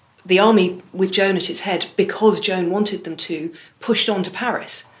 The army, with Joan at its head, because Joan wanted them to, pushed on to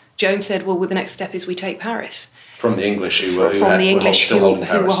Paris. Joan said, well, the next step is we take Paris. From the English who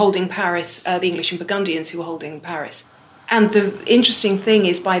were holding Paris, the English and Burgundians who were holding Paris. And the interesting thing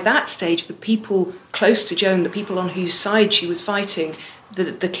is, by that stage, the people close to Joan, the people on whose side she was fighting,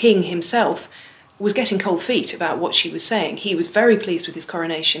 the king himself, was getting cold feet about what she was saying. He was very pleased with his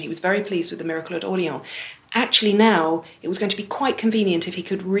coronation. He was very pleased with the miracle at Orléans. Actually now, it was going to be quite convenient if he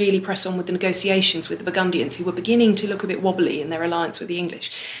could really press on with the negotiations with the Burgundians, who were beginning to look a bit wobbly in their alliance with the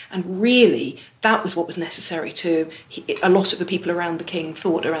English. And really, that was what was necessary a lot of the people around the king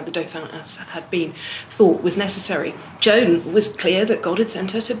thought, around the Dauphin as had been, thought was necessary. Joan was clear that God had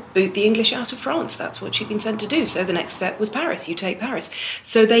sent her to boot the English out of France. That's what she'd been sent to do. So the next step was Paris. You take Paris.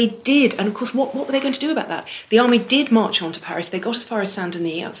 So they did. And of course, what were they going to do about that? The army did march on to Paris. They got as far as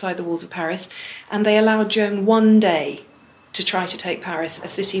Saint-Denis, outside the walls of Paris, and they allowed Joan one day to try to take Paris, a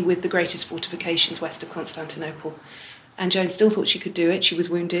city with the greatest fortifications west of Constantinople. And Joan still thought she could do it. She was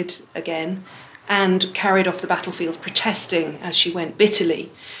wounded again and carried off the battlefield, protesting as she went bitterly,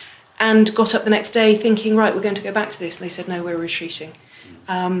 and got up the next day thinking, right, we're going to go back to this. And they said, no, we're retreating.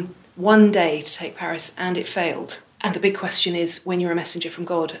 One day to take Paris, and it failed. And the big question is, when you're a messenger from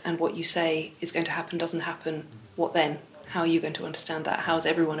God and what you say is going to happen doesn't happen, what then? How are you going to understand that? How is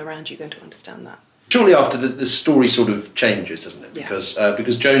everyone around you going to understand that? Shortly after, the story sort of changes, doesn't it? Yeah.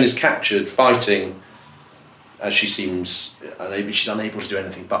 Because Joan is captured fighting, as she seems she's unable to do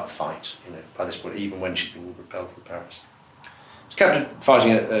anything but fight. You know, by this point, even when she's been repelled from Paris, she's captured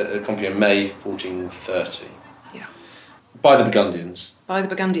fighting at Compiègne, May 1430. Yeah. By the Burgundians. By the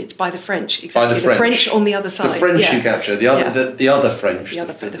Burgundians, by the French, exactly. By the French. The French on the other side. The French who capture the other, Yeah. the other French.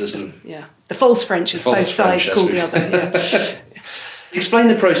 The false French, as both sides call the other. Yeah. Explain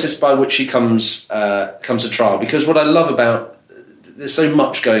the process by which she comes to trial, because what I love about, there's so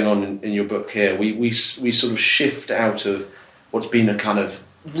much going on in your book here. We sort of shift out of what's been a kind of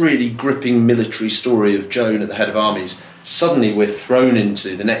really gripping military story of Joan at the head of armies. Suddenly we're thrown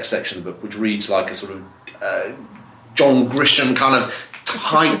into the next section of the book, which reads like a sort of John Grisham kind of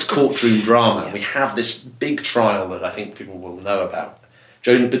tight courtroom drama. Yeah. We have this big trial that I think people will know about.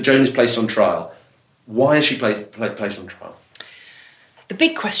 Joan is placed on trial. Why is she placed on trial? The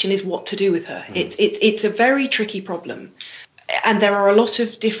big question is what to do with her. It's a very tricky problem. And there are a lot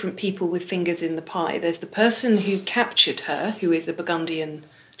of different people with fingers in the pie. There's the person who captured her, who is a Burgundian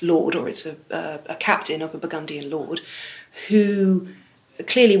lord, or it's a captain of a Burgundian lord, who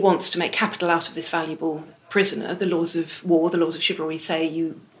clearly wants to make capital out of this valuable prisoner. The laws of war, the laws of chivalry say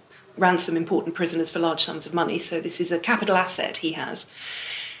you ransom important prisoners for large sums of money, so this is a capital asset he has.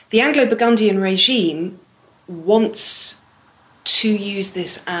 The Anglo-Burgundian regime wants to use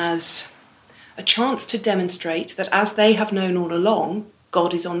this as a chance to demonstrate that, as they have known all along,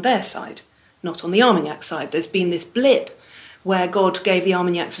 God is on their side, not on the Armagnac side. There's been this blip where God gave the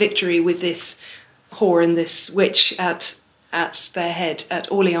Armagnacs victory with this whore and this witch at their head at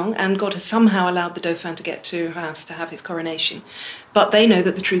Orléans, and God has somehow allowed the Dauphin to get to Reims to have his coronation. But they know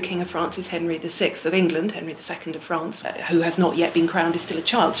that the true King of France is Henry VI of England, Henry II of France, who has not yet been crowned, is still a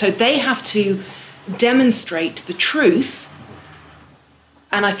child. So they have to demonstrate the truth.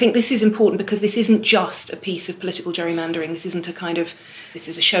 And I think this is important because this isn't just a piece of political gerrymandering. This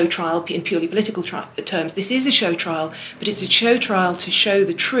is a show trial in purely political terms. This is a show trial, but it's a show trial to show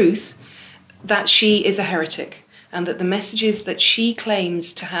the truth that she is a heretic and that the messages that she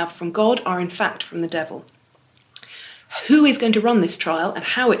claims to have from God are in fact from the devil. Who is going to run this trial and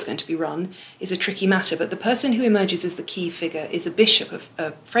how it's going to be run is a tricky matter, but the person who emerges as the key figure is a bishop,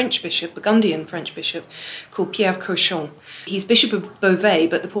 a French bishop, Burgundian French bishop, called Pierre Cauchon. He's Bishop of Beauvais,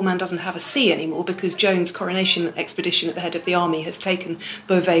 but the poor man doesn't have a see anymore because Joan's coronation expedition at the head of the army has taken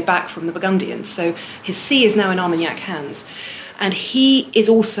Beauvais back from the Burgundians, so his see is now in Armagnac hands. And he is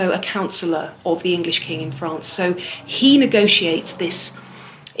also a counsellor of the English king in France, so he negotiates this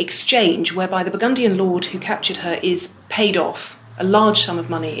exchange whereby the Burgundian lord who captured her is paid off a large sum of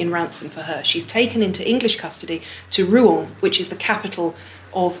money in ransom for her. She's taken into English custody to Rouen, which is the capital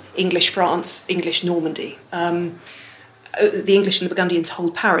of English France, English Normandy. The English and the Burgundians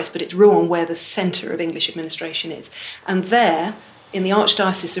hold Paris, but it's Rouen where the centre of English administration is. And there, in the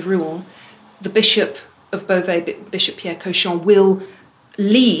Archdiocese of Rouen, the Bishop of Beauvais, Bishop Pierre Cauchon, will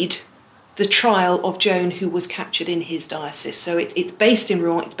lead the trial of Joan, who was captured in his diocese. So it's based in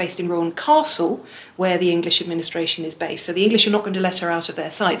Rouen. It's based in Rouen Castle, where the English administration is based. So the English are not going to let her out of their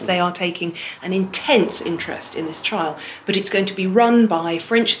sights. They are taking an intense interest in this trial, but it's going to be run by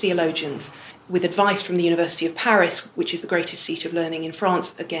French theologians with advice from the University of Paris, which is the greatest seat of learning in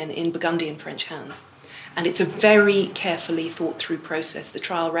France, again in Burgundian French hands. And it's a very carefully thought through process. The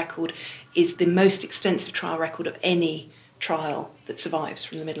trial record is the most extensive trial record of any trial that survives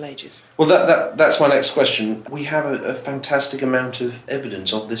from the Middle Ages. Well, that's my next question. We have a fantastic amount of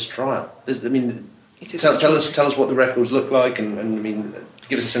evidence of this trial. I mean, tell us what the records look like, and I mean,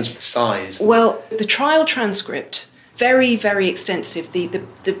 give us a sense of the size. Well, the trial transcript, very, very extensive.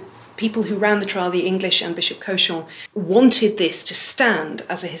 The people who ran the trial, the English and Bishop Cauchon, wanted this to stand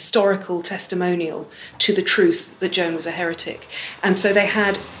as a historical testimonial to the truth that Joan was a heretic. And so they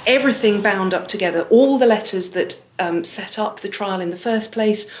had everything bound up together, all the letters that set up the trial in the first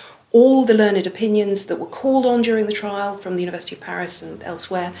place, all the learned opinions that were called on during the trial from the University of Paris and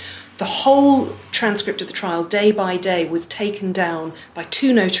elsewhere. The whole transcript of the trial, day by day, was taken down by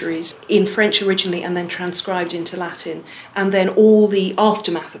two notaries in French originally and then transcribed into Latin. And then all the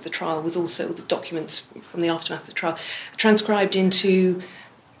aftermath of the trial was also, the documents from the aftermath of the trial, transcribed into,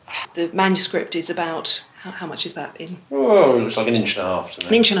 the manuscript is about, how much is that in? Oh, it looks like an inch and a half to me.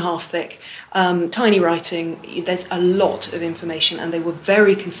 An inch and a half thick. Tiny writing. There's a lot of information, and they were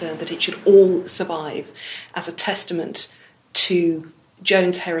very concerned that it should all survive as a testament to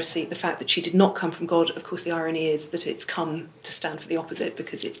Joan's heresy, the fact that she did not come from God. Of course, the irony is that it's come to stand for the opposite,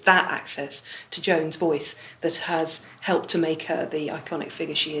 because it's that access to Joan's voice that has helped to make her the iconic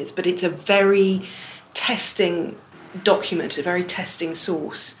figure she is. But it's a very testing document, a very testing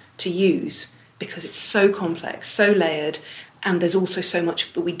source to use, because it's so complex, so layered, and there's also so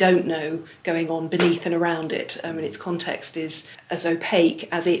much that we don't know going on beneath and around it. I mean, its context is as opaque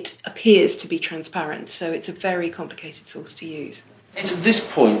as it appears to be transparent, so it's a very complicated source to use. It's at this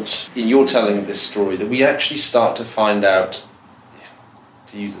point in your telling of this story that we actually start to find out,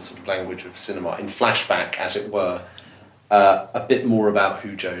 to use the sort of language of cinema, in flashback, as it were, a bit more about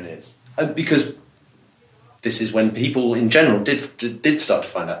who Joan is. Because this is when people in general did start to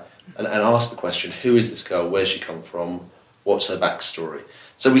find out and ask the question, who is this girl, where's she come from, what's her backstory?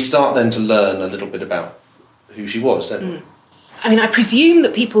 So we start then to learn a little bit about who she was, don't we? I mean, I presume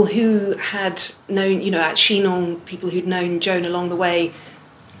that people who had known, at Chinon, people who'd known Joan along the way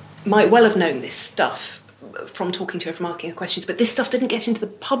might well have known this stuff from talking to her, from asking her questions, but this stuff didn't get into the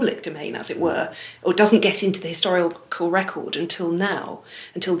public domain, as it were, or doesn't get into the historical record until now,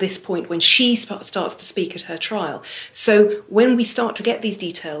 until this point when she starts to speak at her trial. So when we start to get these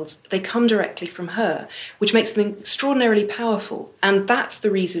details, they come directly from her, which makes them extraordinarily powerful. And that's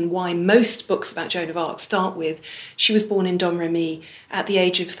the reason why most books about Joan of Arc start with, she was born in Domremy. At the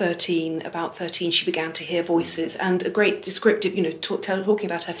age of 13, about 13, she began to hear voices, and a great descriptive, talking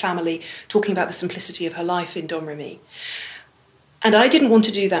about her family, talking about the simplicity of her life in Domremy. And I didn't want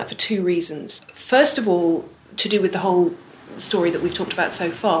to do that for two reasons. First of all, to do with the whole story that we've talked about so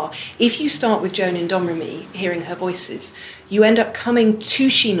far. If you start with Joan in Domremy, hearing her voices, you end up coming to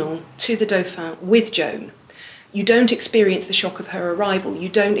Chinon, to the Dauphin, with Joan. You don't experience the shock of her arrival. You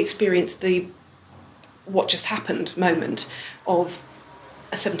don't experience the what just happened moment of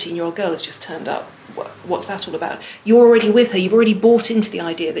a 17-year-old girl has just turned up. What's that all about? You're already with her. You've already bought into the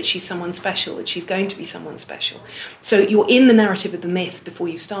idea that she's someone special, that she's going to be someone special. So you're in the narrative of the myth before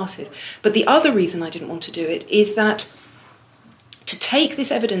you started. But the other reason I didn't want to do it is that to take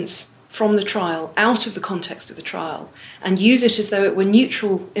this evidence from the trial out of the context of the trial and use it as though it were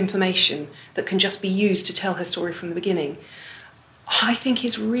neutral information that can just be used to tell her story from the beginning, I think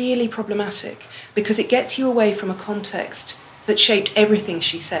is really problematic, because it gets you away from a context that shaped everything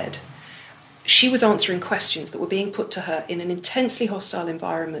she said. She was answering questions that were being put to her in an intensely hostile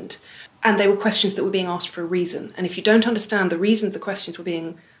environment And they were questions that were being asked for a reason. And if you don't understand the reasons the questions were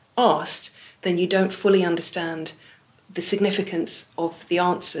being asked, then you don't fully understand the significance of the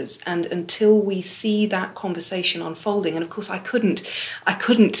answers. And until we see that conversation unfolding, and of course I couldn't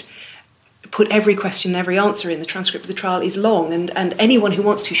put every question and every answer in. The transcript of the trial is long, and anyone who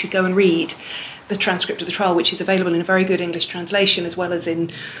wants to should go and read the transcript of the trial, which is available in a very good English translation as well as in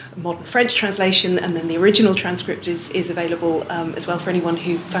modern French translation, and then the original transcript is available as well for anyone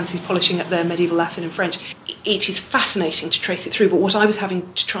who fancies polishing up their medieval Latin and French. It is fascinating to trace it through, but what I was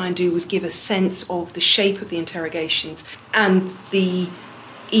having to try and do was give a sense of the shape of the interrogations and the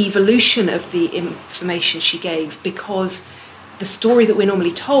evolution of the information she gave, because the story that we're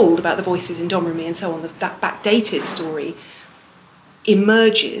normally told about the voices in Domremy and so on, that backdated story,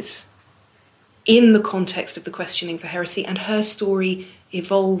 emerges in the context of the questioning for heresy, and her story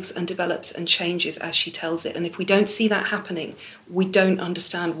evolves and develops and changes as she tells it. And if we don't see that happening, we don't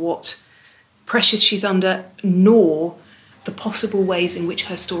understand what pressures she's under, nor the possible ways in which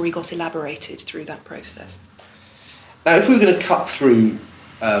her story got elaborated through that process. Now, if we were going to cut through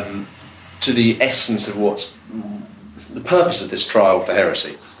to the essence of what's the purpose of this trial for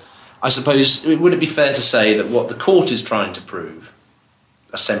heresy, I suppose, would it be fair to say that what the court is trying to prove,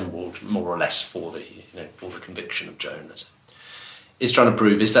 assembled more or less for the conviction of Joan, is trying to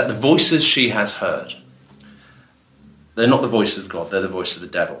prove is that the voices she has heard, they're not the voice of God, they're the voice of the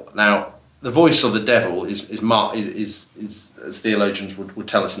devil. Now, the voice of the devil is as theologians would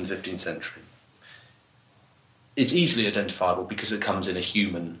tell us in the 15th century, it's easily identifiable because it comes in a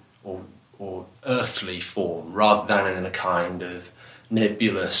human or earthly form rather than in a kind of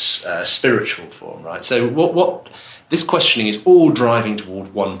nebulous spiritual form, right? So what this questioning is all driving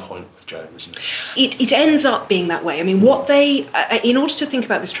toward one point with Joan, isn't it? It ends up being that way. I mean, what they, in order to think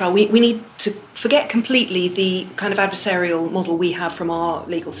about this trial, we need to forget completely the kind of adversarial model we have from our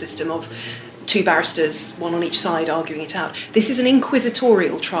legal system of two barristers, one on each side, arguing it out. This is an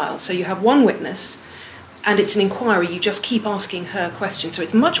inquisitorial trial, so you have one witness, and it's an inquiry. You just keep asking her questions. So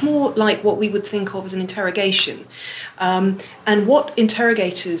it's much more like what we would think of as an interrogation. And what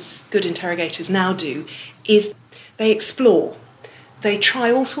good interrogators now do is they explore. They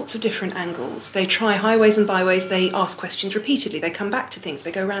try all sorts of different angles. They try highways and byways. They ask questions repeatedly. They come back to things.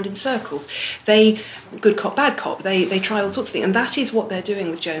 They go around in circles. Good cop, bad cop. They try all sorts of things. And that is what they're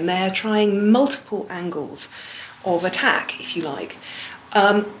doing with Joan. They're trying multiple angles of attack, if you like.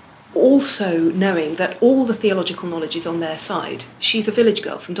 Also knowing that all the theological knowledge is on their side. She's a village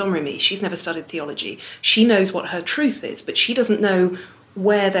girl from Domremy. She's never studied theology. She knows what her truth is, but she doesn't know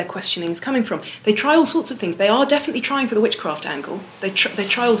where their questioning is coming from. They try all sorts of things. They are definitely trying for the witchcraft angle. They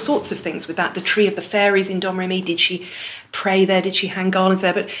try all sorts of things with that. The tree of the fairies in Domremy, did she pray there? Did she hang garlands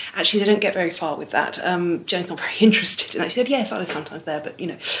there? But actually they don't get very far with that. Joan's not very interested. And she said, yes, I was sometimes there, but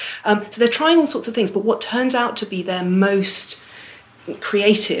So they're trying all sorts of things, but what turns out to be their most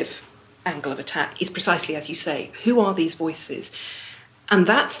creative angle of attack is precisely as you say. Who are these voices? And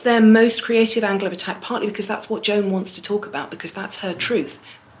that's their most creative angle of attack, partly because that's what Joan wants to talk about, because that's her truth.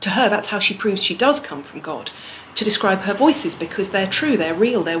 To her, that's how she proves she does come from God, to describe her voices, because they're true, they're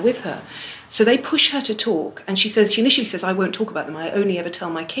real, they're with her. So they push her to talk, and she initially says, I won't talk about them, I only ever tell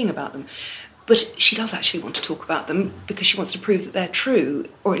my king about them. But she does actually want to talk about them because she wants to prove that they're true,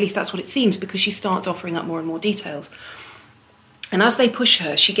 or at least that's what it seems, because she starts offering up more and more details. And as they push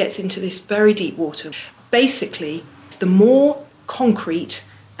her, she gets into this very deep water. Basically, the more concrete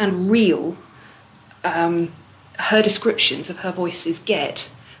and real her descriptions of her voices get,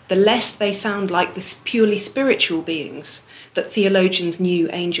 the less they sound like the purely spiritual beings that theologians knew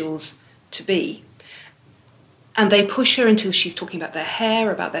angels to be. And they push her until she's talking about their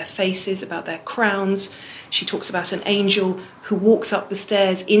hair, about their faces, about their crowns. She talks about an angel who walks up the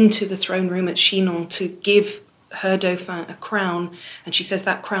stairs into the throne room at Chinon to give her Dauphin a crown, and she says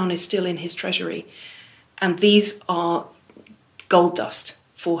that crown is still in his treasury. And these are gold dust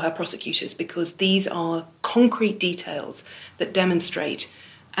for her prosecutors, because these are concrete details that demonstrate,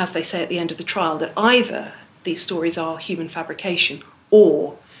 as they say at the end of the trial, that either these stories are human fabrication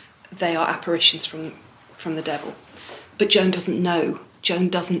or they are apparitions from the devil. But Joan doesn't know. Joan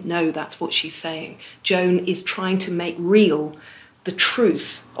doesn't know that's what she's saying. Joan is trying to make real the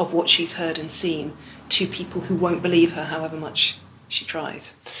truth of what she's heard and seen to people who won't believe her, however much she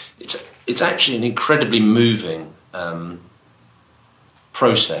tries. It's actually an incredibly moving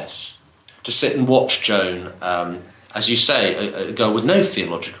process to sit and watch Joan, as you say, a girl with no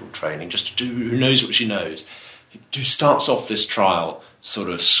theological training, who knows what she knows, who starts off this trial sort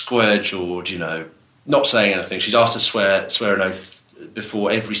of square-jawed, not saying anything. She's asked to swear an oath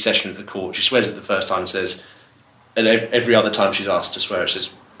before every session of the court. She swears it the first time, and every other time she's asked to swear, it says,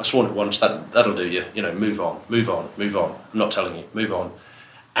 I've sworn it once, that'll do you. You know, move on. I'm not telling you, move on.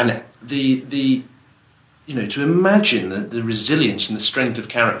 And the you know, to imagine the resilience and the strength of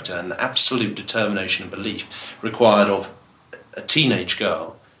character and the absolute determination and belief required of a teenage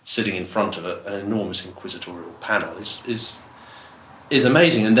girl sitting in front of an enormous inquisitorial panel is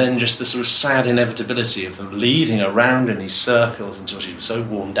amazing. And then just the sort of sad inevitability of them leading around in these circles until she was so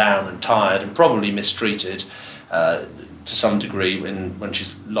worn down and tired and probably mistreated to some degree when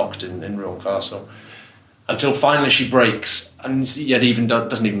she's locked in Rouen Castle, until finally she breaks, and yet even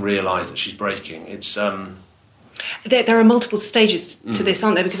doesn't even realise that she's breaking. It's there are multiple stages to this,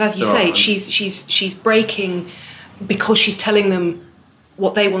 aren't there? Because as you say, she's breaking because she's telling them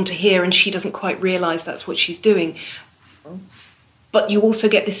what they want to hear, and she doesn't quite realise that's what she's doing. But you also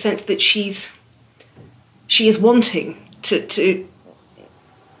get this sense that she is wanting to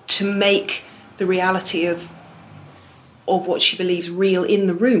make the reality of what she believes real in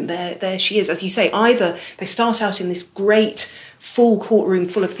the room. There she is. As you say, either they start out in this great full courtroom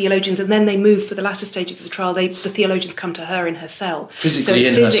full of theologians, and then they move for the latter stages of the trial. The theologians come to her in her cell. Physically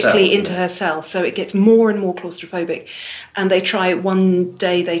into her cell. So it gets more and more claustrophobic. And they try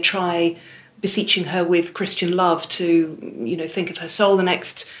beseeching her with Christian love to, you know, think of her soul. The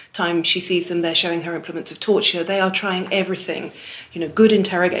next time she sees them, they're showing her implements of torture. They are trying everything. You know, good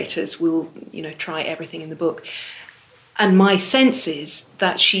interrogators will, you know, try everything in the book. And my sense is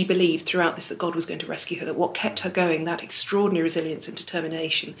that she believed throughout this that God was going to rescue her, that what kept her going, that extraordinary resilience and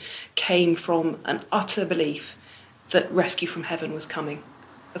determination, came from an utter belief that rescue from heaven was coming.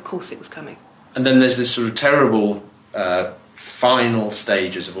 Of course it was coming. And then there's this sort of terrible final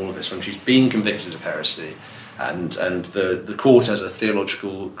stages of all of this when she's being convicted of heresy, and the court, as a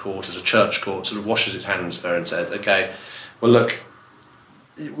theological court, as a church court, sort of washes its hands of her and says, okay, well look,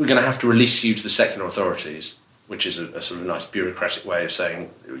 we're going to have to release you to the secular authorities, which is a sort of nice bureaucratic way of saying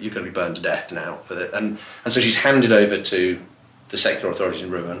you're going to be burned to death now. And so she's handed over to the secular authorities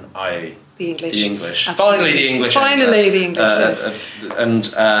in Rouen, i.e. the English. Finally the English.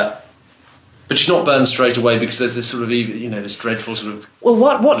 But she's not burned straight away, because there's this sort of, you know, this dreadful sort of... Well,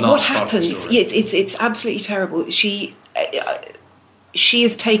 what happens? It's absolutely terrible. She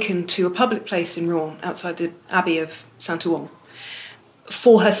is taken to a public place in Rouen, outside the Abbey of Saint-Ouen,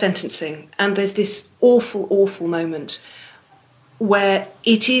 for her sentencing. And there's this awful, awful moment where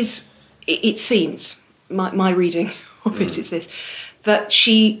it seems, my reading of it is this, that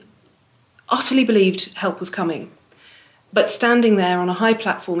she utterly believed help was coming. But standing there on a high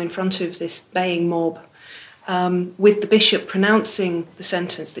platform in front of this baying mob, with the bishop pronouncing the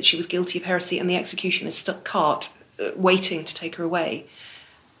sentence that she was guilty of heresy and the executioner's cart waiting to take her away,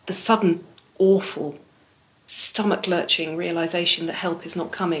 the sudden, awful, stomach-lurching realisation that help is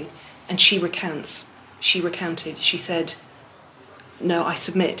not coming, and she recants. She recanted. She said, no, I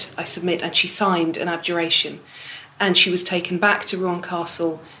submit, and she signed an abjuration. And she was taken back to Rouen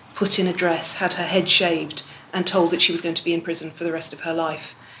Castle, put in a dress, had her head shaved, and told that she was going to be in prison for the rest of her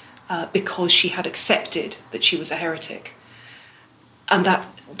life because she had accepted that she was a heretic. And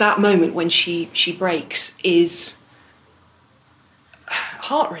that moment when she breaks is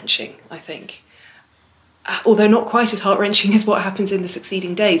heart-wrenching, I think. Although not quite as heart-wrenching as what happens in the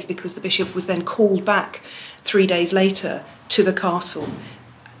succeeding days, because the bishop was then called back 3 days later to the castle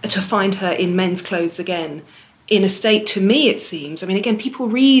to find her in men's clothes again, in a state, to me it seems, I mean, again, people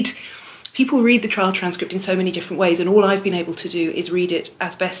read the trial transcript in so many different ways, and all I've been able to do is read it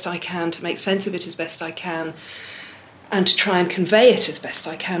as best I can, to make sense of it as best I can, and to try and convey it as best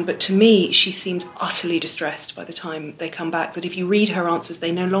I can. But to me, she seems utterly distressed by the time they come back, that if you read her answers,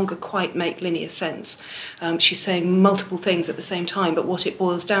 they no longer quite make linear sense. She's saying multiple things at the same time, but what it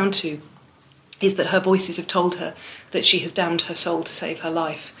boils down to is that her voices have told her that she has damned her soul to save her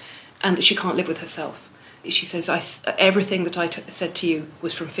life, and that she can't live with herself. She says, everything that I said to you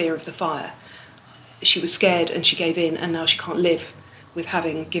was from fear of the fire. She was scared and she gave in, and now she can't live with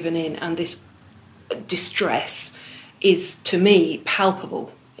having given in. And this distress is, to me,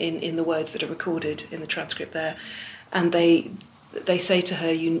 palpable in the words that are recorded in the transcript there. And they say to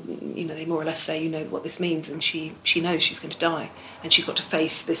her, you know, they more or less say, you know what this means, and she knows she's going to die, and she's got to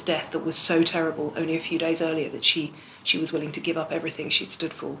face this death that was so terrible only a few days earlier that she was willing to give up everything she'd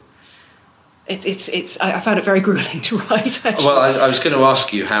stood for. I found it very gruelling to write, actually. Well, I was going to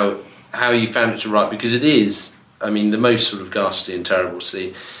ask you how you found it to write, because it is, I mean, the most sort of ghastly and terrible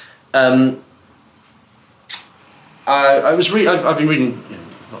scene. I've been reading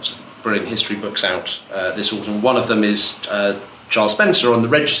lots of brilliant history books out this autumn. One of them is Charles Spencer on the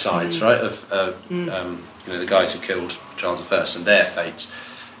regicides, right, of the guys who killed Charles I and their fate.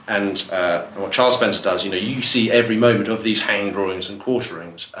 And what Charles Spencer does, you see every moment of these hang drawings and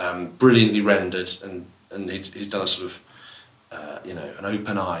quarterings, brilliantly rendered, and he's done a sort of, an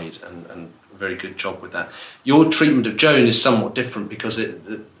open-eyed and very good job with that. Your treatment of Joan is somewhat different because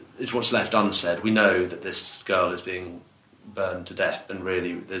it's what's left unsaid. We know that this girl is being burned to death, and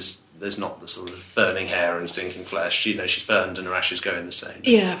really there's not the sort of burning hair and stinking flesh. She's burned and her ashes go in the Seine.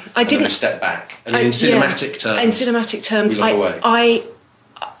 Yeah, I didn't. We step back, and in cinematic terms, we look away.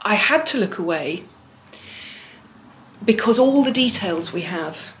 I had to look away because all the details we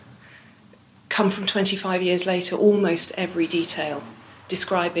have come from 25 years later, almost every detail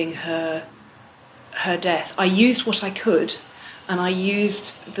describing her death. I used what I could, and I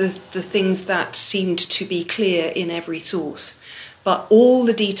used the things that seemed to be clear in every source. But all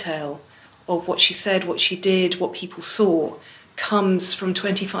the detail of what she said, what she did, what people saw, comes from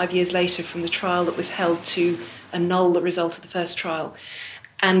 25 years later, from the trial that was held to annul the result of the first trial.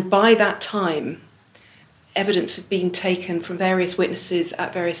 And by that time, evidence had been taken from various witnesses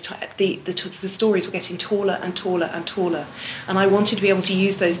at various times. The stories were getting taller and taller and taller. And I wanted to be able to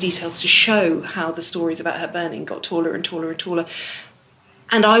use those details to show how the stories about her burning got taller and taller and taller.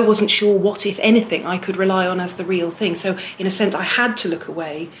 And I wasn't sure what, if anything, I could rely on as the real thing. So, in a sense, I had to look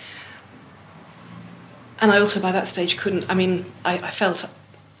away. And I also, by that stage, couldn't. I mean, I felt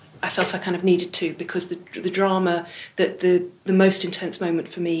I kind of needed to, because the drama, the most intense moment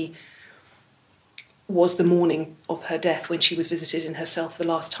for me was the morning of her death, when she was visited in her cell for the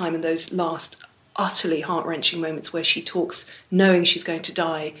last time, and those last utterly heart-wrenching moments where she talks, knowing she's going to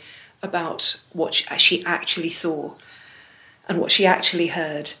die, about what she actually saw and what she actually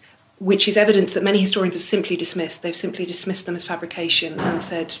heard, which is evidence that many historians have simply dismissed. They've simply dismissed them as fabrication and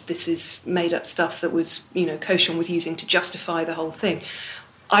said this is made-up stuff that was, Cauchon was using to justify the whole thing.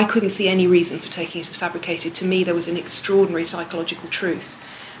 I couldn't see any reason for taking it as fabricated. To me, there was an extraordinary psychological truth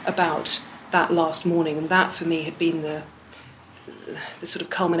about that last morning, and that, for me, had been the sort of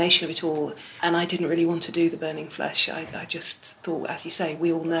culmination of it all. And I didn't really want to do the burning flesh. I just thought, as you say,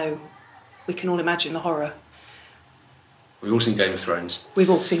 we all know, we can all imagine the horror. We've all seen Game of Thrones. We've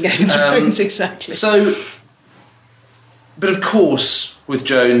all seen Game of Thrones, exactly. So, but of course, with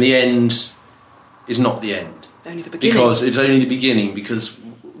Joan, the end is not the end. Only the beginning. Because it's only the beginning, because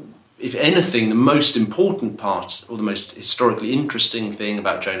if anything, the most important part, or the most historically interesting thing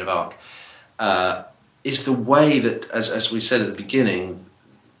about Joan of Arc, is the way that, as we said at the beginning,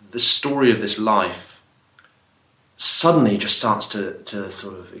 the story of this life suddenly just starts to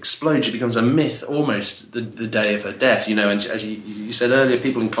sort of explode. She becomes a myth almost the day of her death. And as you said earlier,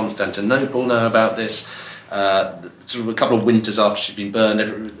 people in Constantinople know about this. Sort of a couple of winters after she'd been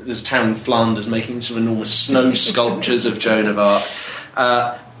burned, there's a town in Flanders making sort of enormous snow sculptures of Joan of Arc.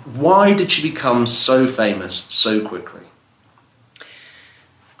 Why did she become so famous so quickly?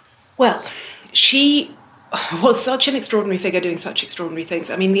 Well, she was such an extraordinary figure doing such extraordinary things.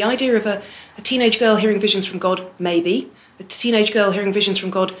 I mean, the idea of a teenage girl hearing visions from God, maybe. A teenage girl hearing visions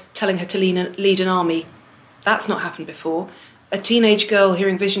from God telling her to lead an army, that's not happened before. A teenage girl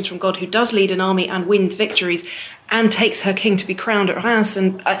hearing visions from God who does lead an army and wins victories and takes her king to be crowned at Reims,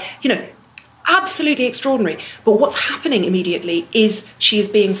 and, absolutely extraordinary. But what's happening immediately is she is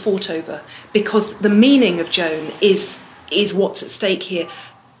being fought over, because the meaning of Joan is what's at stake here.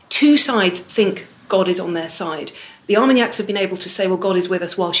 Two sides think God is on their side. The Armagnacs have been able to say, well, God is with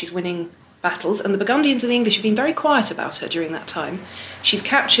us while she's winning battles, and the Burgundians and the English have been very quiet about her during that time. She's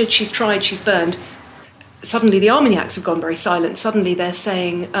captured, she's tried, she's burned. Suddenly the Armagnacs have gone very silent. Suddenly they're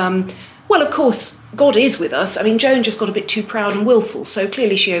saying, well, of course, God is with us. I mean, Joan just got a bit too proud and willful, so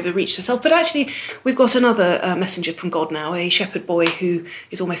clearly she overreached herself. But actually, we've got another messenger from God now, a shepherd boy who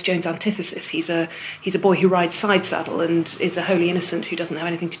is almost Joan's antithesis. He's a boy who rides side saddle and is a holy innocent who doesn't have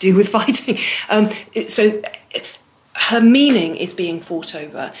anything to do with fighting. So her meaning is being fought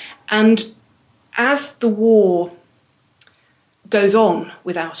over. And as the war goes on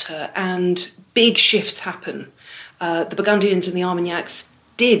without her and big shifts happen, the Burgundians and the Armagnacs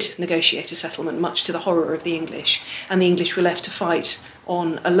did negotiate a settlement, much to the horror of the English, and the English were left to fight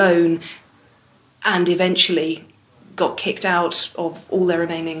on alone and eventually got kicked out of all their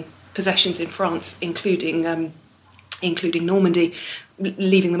remaining possessions in France, including Normandy,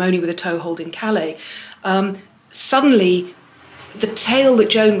 leaving them only with a toehold in Calais. Suddenly, the tale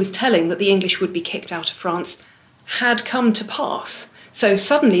that Joan was telling, that the English would be kicked out of France, had come to pass. So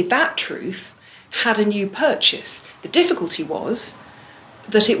suddenly that truth had a new purchase. The difficulty was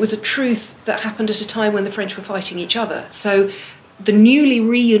that it was a truth that happened at a time when the French were fighting each other. So the newly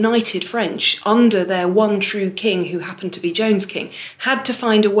reunited French, under their one true king, who happened to be Joan's king, had to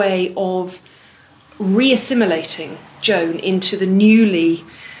find a way of reassimilating Joan into the newly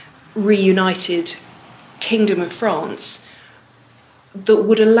reunited Kingdom of France that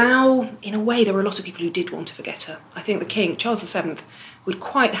would allow, in a way, there were a lot of people who did want to forget her. I think the King, Charles VII, would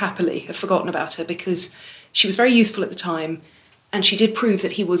quite happily have forgotten about her because she was very useful at the time, and she did prove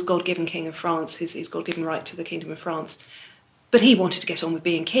that he was God-given King of France, his God-given right to the Kingdom of France. But he wanted to get on with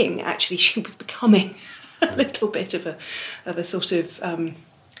being king. Actually, she was becoming a little bit of a sort of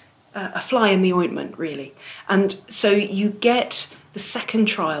a fly in the ointment, really. And so you get the second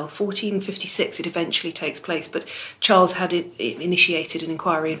trial, 1456, it eventually takes place, but Charles had initiated an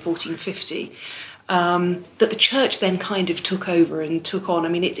inquiry in 1450 that the church then kind of took over and took on. I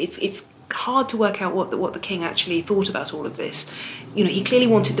mean, it's hard to work out what the king actually thought about all of this. You know, he clearly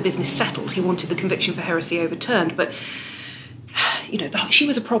wanted the business settled. He wanted the conviction for heresy overturned, but you know, she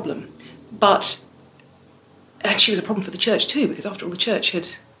was a problem. And she was a problem for the church too, because after all, the church had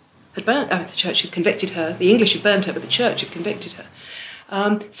the church had convicted her. The English had burnt her, but the church had convicted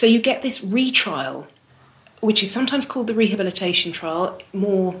her. So you get this retrial, which is sometimes called the rehabilitation trial,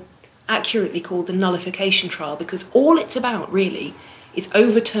 more accurately called the nullification trial, because all it's about really is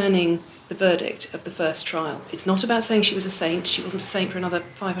overturning the verdict of the first trial. It's not about saying she was a saint. She wasn't a saint for another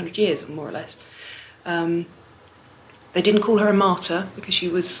 500 years, more or less. They didn't call her a martyr because she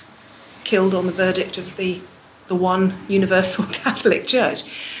was killed on the verdict of the one universal Catholic Church.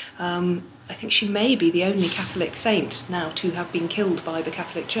 I think she may be the only Catholic saint now to have been killed by the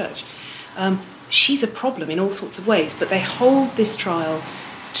Catholic Church. She's a problem in all sorts of ways, but they hold this trial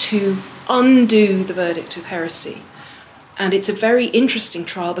to undo the verdict of heresy. And it's a very interesting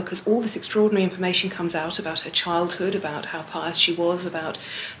trial because all this extraordinary information comes out about her childhood, about how pious she was, about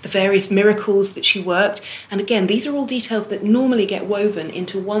the various miracles that she worked. And again, these are all details that normally get woven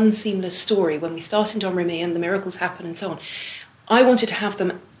into one seamless story when we start in Domremy and the miracles happen and so on. I wanted to have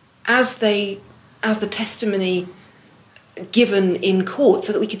them as the testimony given in court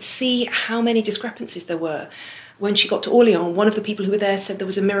so that we could see how many discrepancies there were. When she got to Orleans, one of the people who were there said there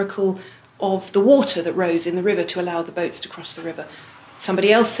was a miracle of the water that rose in the river to allow the boats to cross the river.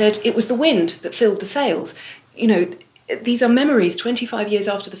 Somebody else said it was the wind that filled the sails. You know, these are memories 25 years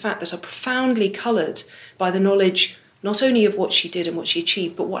after the fact that are profoundly coloured by the knowledge not only of what she did and what she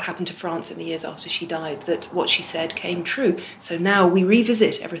achieved, but what happened to France in the years after she died, that what she said came true. So now we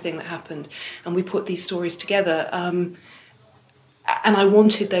revisit everything that happened and we put these stories together. And I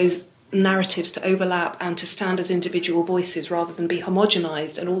wanted those narratives to overlap and to stand as individual voices rather than be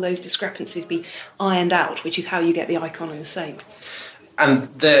homogenised and all those discrepancies be ironed out, which is how you get the icon and the saint. And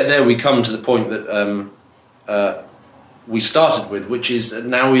there we come to the point that we started with, which is that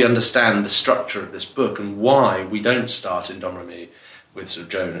now we understand the structure of this book and why we don't start in Domremy with sort of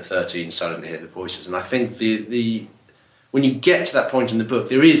Joan at 13 starting to hear the voices. And I think the when you get to that point in the book,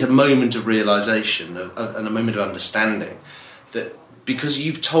 there is a moment of realisation and a moment of understanding that because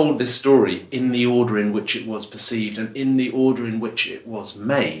you've told this story in the order in which it was perceived and in the order in which it was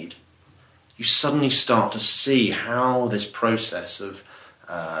made, you suddenly start to see how this process of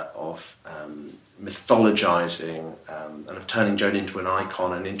mythologizing and of turning Joan into an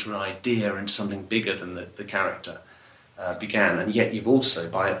icon and into an idea, into something bigger than the character began. And yet you've also,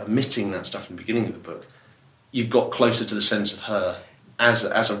 by omitting that stuff in the beginning of the book, you've got closer to the sense of her as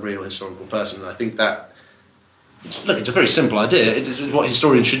a real historical person. And I think that, look, it's a very simple idea. It is what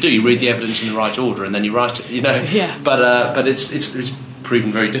historians should do. You read the evidence in the right order and then you write it, you know. Yeah. But it's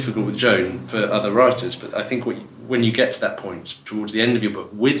proven very difficult with Joan for other writers. But I think when you get to that point towards the end of your book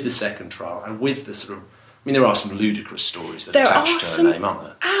with the second trial and with the sort of, I mean, there are some ludicrous stories that attach to her name, aren't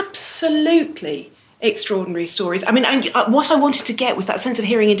there? Absolutely extraordinary stories. I mean, and what I wanted to get was that sense of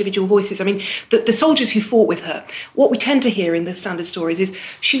hearing individual voices. I mean, the soldiers who fought with her, what we tend to hear in the standard stories is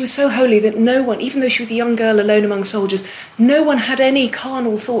she was so holy that no one, even though she was a young girl alone among soldiers, no one had any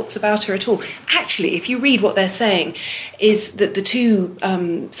carnal thoughts about her at all. Actually, if you read what they're saying, is that the two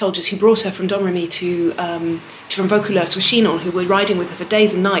soldiers who brought her from Domremy from Vaucouleurs to Chinon, who were riding with her for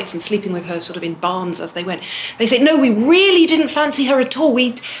days and nights and sleeping with her sort of in barns as they went, they said, no, we really didn't fancy her at all.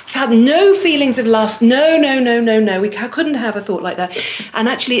 We had no feelings of lust. No. We couldn't have a thought like that. And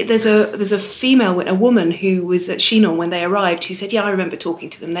actually, there's a female, a woman who was at Chinon when they arrived, who said, yeah, I remember talking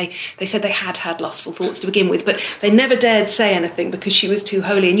to them. They said they had lustful thoughts to begin with, but they never dared say anything because she was too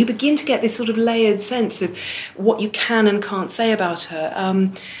holy. And you begin to get this sort of layered sense of what you can and can't say about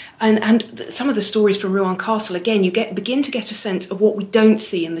her. And some of the stories from Rouen Castle, again, you begin to get a sense of what we don't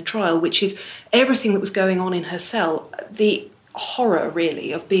see in the trial, which is everything that was going on in her cell. The horror,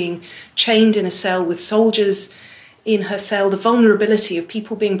 really, of being chained in a cell with soldiers in her cell, the vulnerability of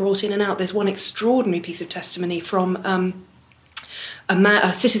people being brought in and out. There's one extraordinary piece of testimony from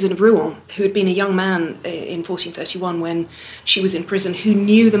a citizen of Rouen who had been a young man in 1431 when she was in prison, who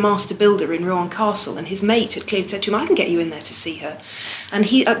knew the master builder in Rouen Castle, and his mate had clearly said to him, I can get you in there to see her. And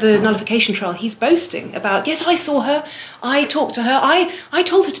he, at the nullification trial, he's boasting about, yes, I saw her, I talked to her, I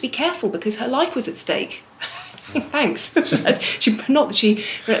told her to be careful because her life was at stake. Thanks. Not that she...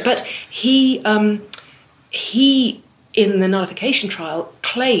 But he, in the nullification trial,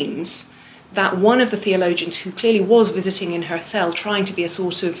 claims that one of the theologians who clearly was visiting in her cell, trying to be a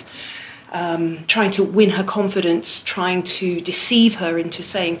sort of, trying to win her confidence, trying to deceive her into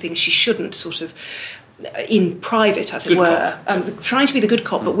saying things she shouldn't, sort of in private, as it were, trying to be the good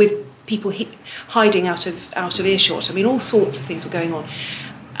cop, but with people hiding out of earshot. I mean, all sorts of things were going on.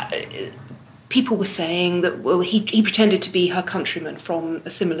 People were saying that, well, he pretended to be her countryman from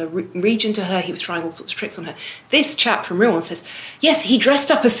a similar region to her. He was trying all sorts of tricks on her. This chap from Rouen says, yes, he dressed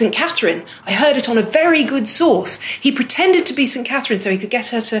up as St. Catherine. I heard it on a very good source. He pretended to be St. Catherine so he could get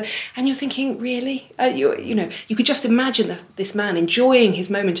her to... And you're thinking, really? You could just imagine this man enjoying his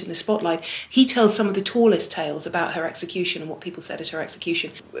moment in the spotlight. He tells some of the tallest tales about her execution and what people said at her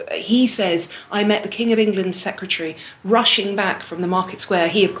execution. He says, I met the King of England's secretary rushing back from the market square.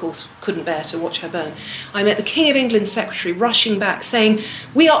 He, of course, couldn't bear to watch her burn. I met the King of England's secretary rushing back saying,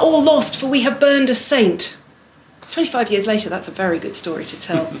 we are all lost for we have burned a saint. 25 years later, that's a very good story to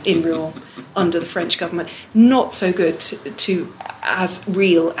tell in Rouen under the French government. Not so good to as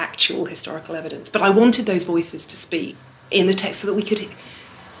real, actual historical evidence. But I wanted those voices to speak in the text so that we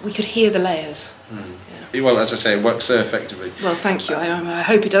could hear the layers. Yeah. Well, as I say, it works so effectively. Well, thank you. I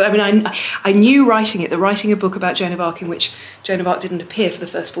hope it does. I mean, I knew writing a book about Joan of Arc in which Joan of Arc didn't appear for the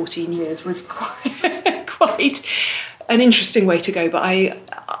first 14 years was quite an interesting way to go. But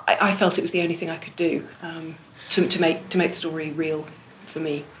I felt it was the only thing I could do to make the story real for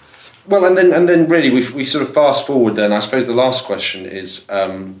me. Well, and then really we sort of fast forward. Then I suppose the last question is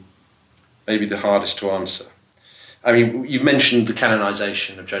maybe the hardest to answer. I mean, you mentioned the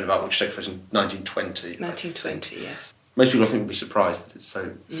canonisation of Joan of Arc, which took place in 1920. 1920, yes. Most people, I think, would be surprised that it's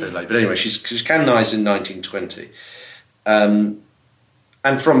so late. But anyway, she's canonised in 1920.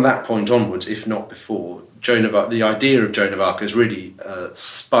 And from that point onwards, if not before, Joan of Arc, the idea of Joan of Arc has really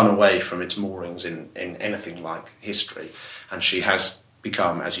spun away from its moorings in anything like history. And she has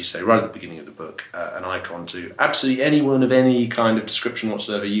become, as you say, right at the beginning of the book, an icon to absolutely anyone of any kind of description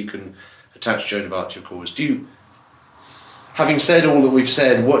whatsoever. You can attach Joan of Arc to your cause. Having said all that we've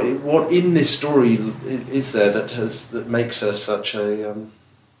said, what in this story is there that makes her such a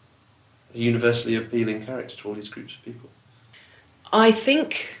universally appealing character to all these groups of people? I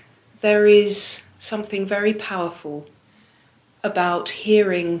think there is something very powerful about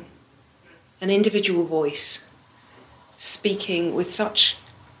hearing an individual voice speaking with such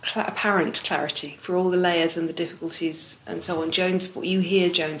apparent clarity for all the layers and the difficulties and so on. You hear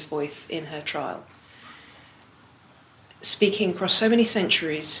Joan's voice in her trial, speaking across so many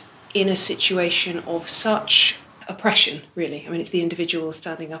centuries in a situation of such oppression, really. I mean, it's the individual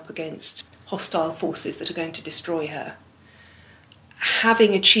standing up against hostile forces that are going to destroy her.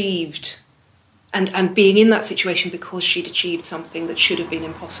 Having achieved, and being in that situation because she'd achieved something that should have been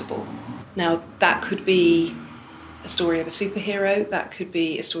impossible. Now, that could be a story of a superhero, that could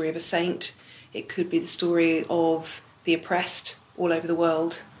be a story of a saint, it could be the story of the oppressed all over the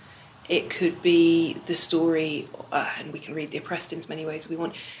world. It could be the story, and we can read The Oppressed in as many ways as we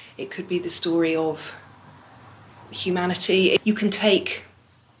want, it could be the story of humanity. You can take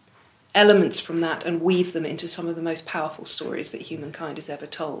elements from that and weave them into some of the most powerful stories that humankind has ever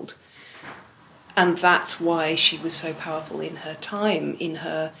told. And that's why she was so powerful in her time, in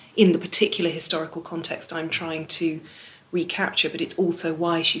the particular historical context I'm trying to recapture, but it's also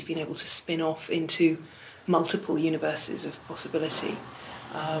why she's been able to spin off into multiple universes of possibility.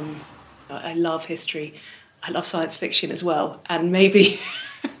 I love history. I love science fiction as well. And maybe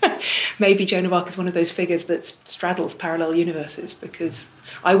Joan of Arc is one of those figures that straddles parallel universes, because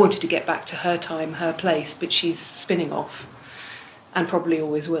I wanted to get back to her time, her place, but she's spinning off and probably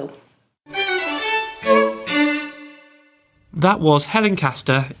always will. That was Helen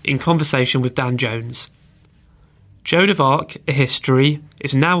Castor in conversation with Dan Jones. Joan of Arc, A History,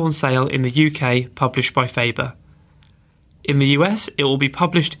 is now on sale in the UK, published by Faber. In the US, it will be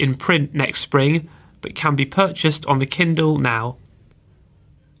published in print next spring, but can be purchased on the Kindle now.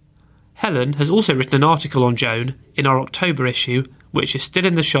 Helen has also written an article on Joan in our October issue, which is still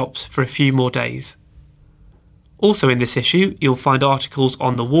in the shops for a few more days. Also in this issue, you'll find articles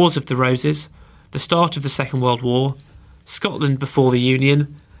on the Wars of the Roses, the start of the Second World War, Scotland before the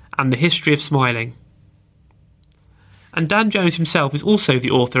Union, and the history of smiling. And Dan Jones himself is also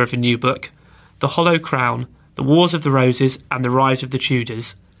the author of a new book, The Hollow Crown, The Wars of the Roses and the Rise of the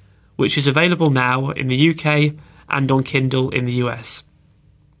Tudors, which is available now in the UK and on Kindle in the US.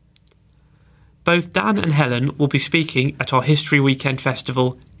 Both Dan and Helen will be speaking at our History Weekend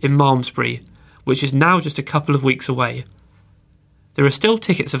Festival in Malmesbury, which is now just a couple of weeks away. There are still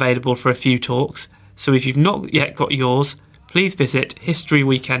tickets available for a few talks, so if you've not yet got yours, please visit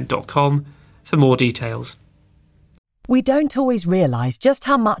historyweekend.com for more details. We don't always realise just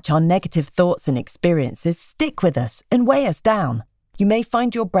how much our negative thoughts and experiences stick with us and weigh us down. You may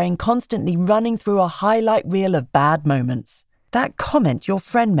find your brain constantly running through a highlight reel of bad moments. That comment your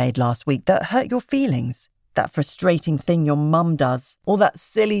friend made last week that hurt your feelings. That frustrating thing your mum does. Or that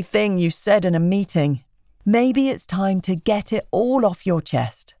silly thing you said in a meeting. Maybe it's time to get it all off your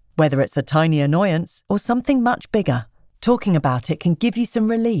chest. Whether it's a tiny annoyance or something much bigger, talking about it can give you some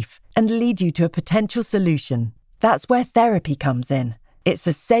relief and lead you to a potential solution. That's where therapy comes in. It's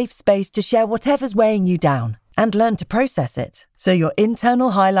a safe space to share whatever's weighing you down and learn to process it, so your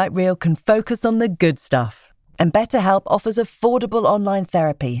internal highlight reel can focus on the good stuff. And BetterHelp offers affordable online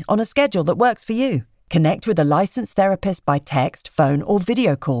therapy on a schedule that works for you. Connect with a licensed therapist by text, phone, or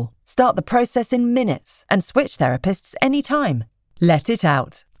video call. Start the process in minutes and switch therapists anytime. Let it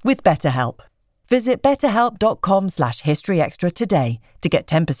out with BetterHelp. Visit betterhelp.com/historyextra today to get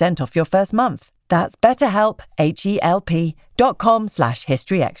 10% off your first month. That's BetterHelp,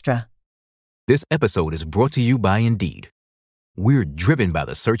 HELP.com/historyextra. This episode is brought to you by Indeed. We're driven by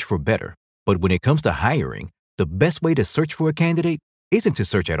the search for better, but when it comes to hiring, the best way to search for a candidate isn't to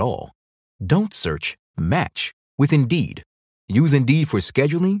search at all. Don't search, match with Indeed. Use Indeed for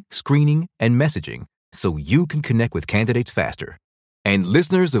scheduling, screening, and messaging so you can connect with candidates faster. And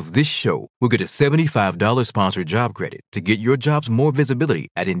listeners of this show will get a $75 sponsored job credit to get your jobs more visibility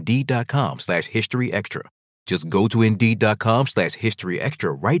at Indeed.com/historyextra. Just go to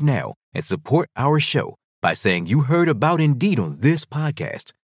Indeed.com/historyextra right now and support our show by saying you heard about Indeed on this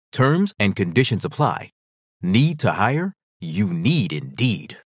podcast. Terms and conditions apply. Need to hire? You need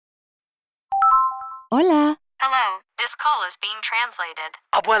Indeed. Hola. Hello, this call is being translated.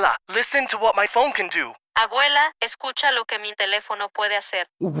 Abuela, listen to what my phone can do. Abuela, escucha lo que mi teléfono puede hacer.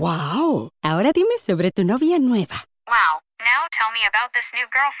 ¡Wow! Ahora dime sobre tu novia nueva. Wow, now tell me about this new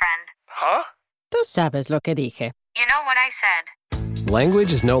girlfriend. Huh? Tú sabes lo que dije. You know what I said.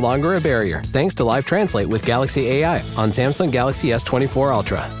 Language is no longer a barrier thanks to Live Translate with Galaxy AI on Samsung Galaxy S24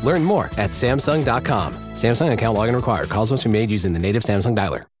 Ultra. Learn more at Samsung.com. Samsung account login required. Calls must be made using the native Samsung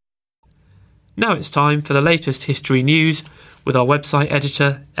dialer. Now it's time for the latest history news with our website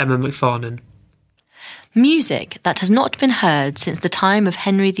editor, Emma McFarnon. Music that has not been heard since the time of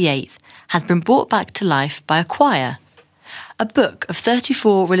Henry VIII has been brought back to life by a choir. A book of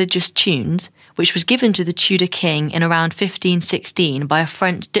 34 religious tunes, which was given to the Tudor king in around 1516 by a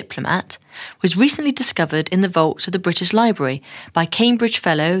French diplomat, was recently discovered in the vaults of the British Library by Cambridge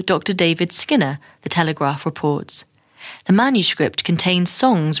fellow Dr. David Skinner, the Telegraph reports. The manuscript contains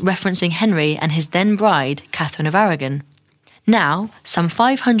songs referencing Henry and his then bride, Catherine of Aragon. Now, some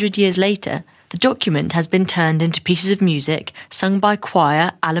 500 years later, the document has been turned into pieces of music sung by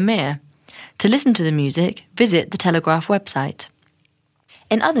choir Alamere. To listen to the music, visit the Telegraph website.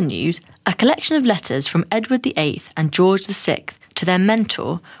 In other news, a collection of letters from Edward VIII and George VI to their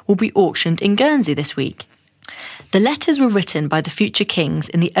mentor will be auctioned in Guernsey this week. The letters were written by the future kings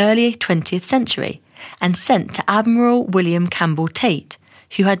in the early 20th century and sent to Admiral William Campbell Tate,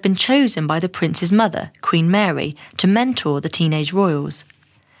 who had been chosen by the prince's mother, Queen Mary, to mentor the teenage royals.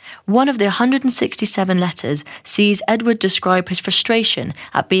 One of the 167 letters sees Edward describe his frustration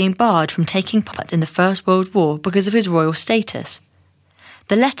at being barred from taking part in the First World War because of his royal status.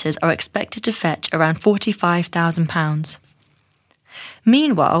 The letters are expected to fetch around £45,000.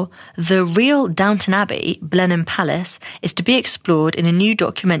 Meanwhile, the real Downton Abbey, Blenheim Palace, is to be explored in a new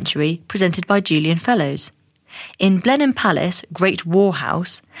documentary presented by Julian Fellows. In Blenheim Palace, Great War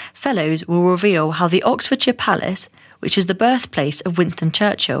House, Fellows will reveal how the Oxfordshire Palace, which is the birthplace of Winston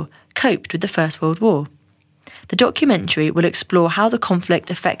Churchill, coped with the First World War. The documentary will explore how the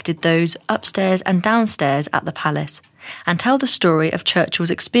conflict affected those upstairs and downstairs at the palace, and tell the story of Churchill's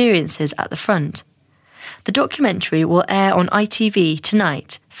experiences at the front. The documentary will air on ITV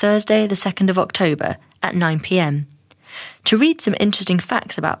tonight, Thursday the 2nd of October at 9 p.m. To read some interesting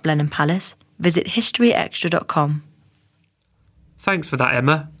facts about Blenheim Palace, visit historyextra.com. Thanks for that,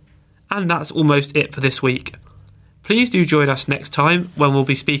 Emma. And that's almost it for this week. Please do join us next time when we'll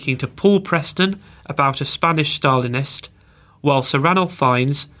be speaking to Paul Preston about a Spanish Stalinist, while Sir Ranulph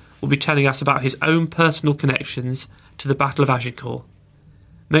Fiennes will be telling us about his own personal connections to the Battle of Agincourt.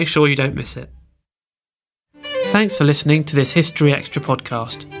 Make sure you don't miss it. Thanks for listening to this History Extra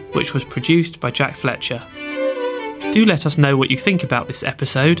podcast, which was produced by Jack Fletcher. Do let us know what you think about this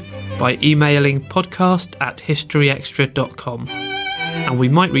episode by emailing podcast@historyextra.com, and we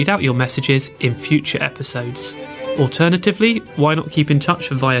might read out your messages in future episodes. Alternatively, why not keep in touch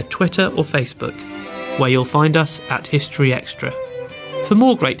via Twitter or Facebook, where you'll find us at History Extra. For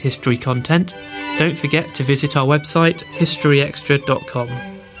more great history content, don't forget to visit our website historyextra.com,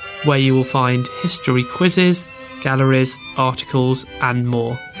 where you will find history quizzes, galleries, articles and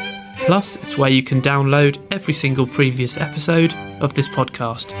more. Plus, it's where you can download every single previous episode of this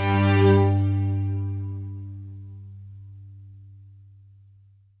podcast.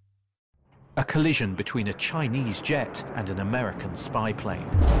 A collision between a Chinese jet and an American spy plane.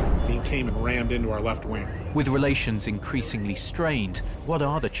 He came and rammed into our left wing. With relations increasingly strained, what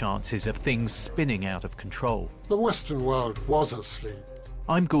are the chances of things spinning out of control? The Western world was asleep.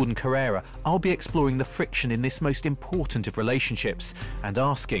 I'm Gordon Carrera. I'll be exploring the friction in this most important of relationships and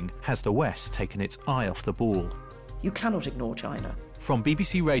asking, has the West taken its eye off the ball? You cannot ignore China. From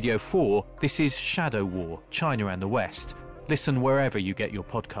BBC Radio 4, this is Shadow War, China and the West. Listen wherever you get your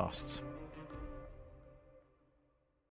podcasts.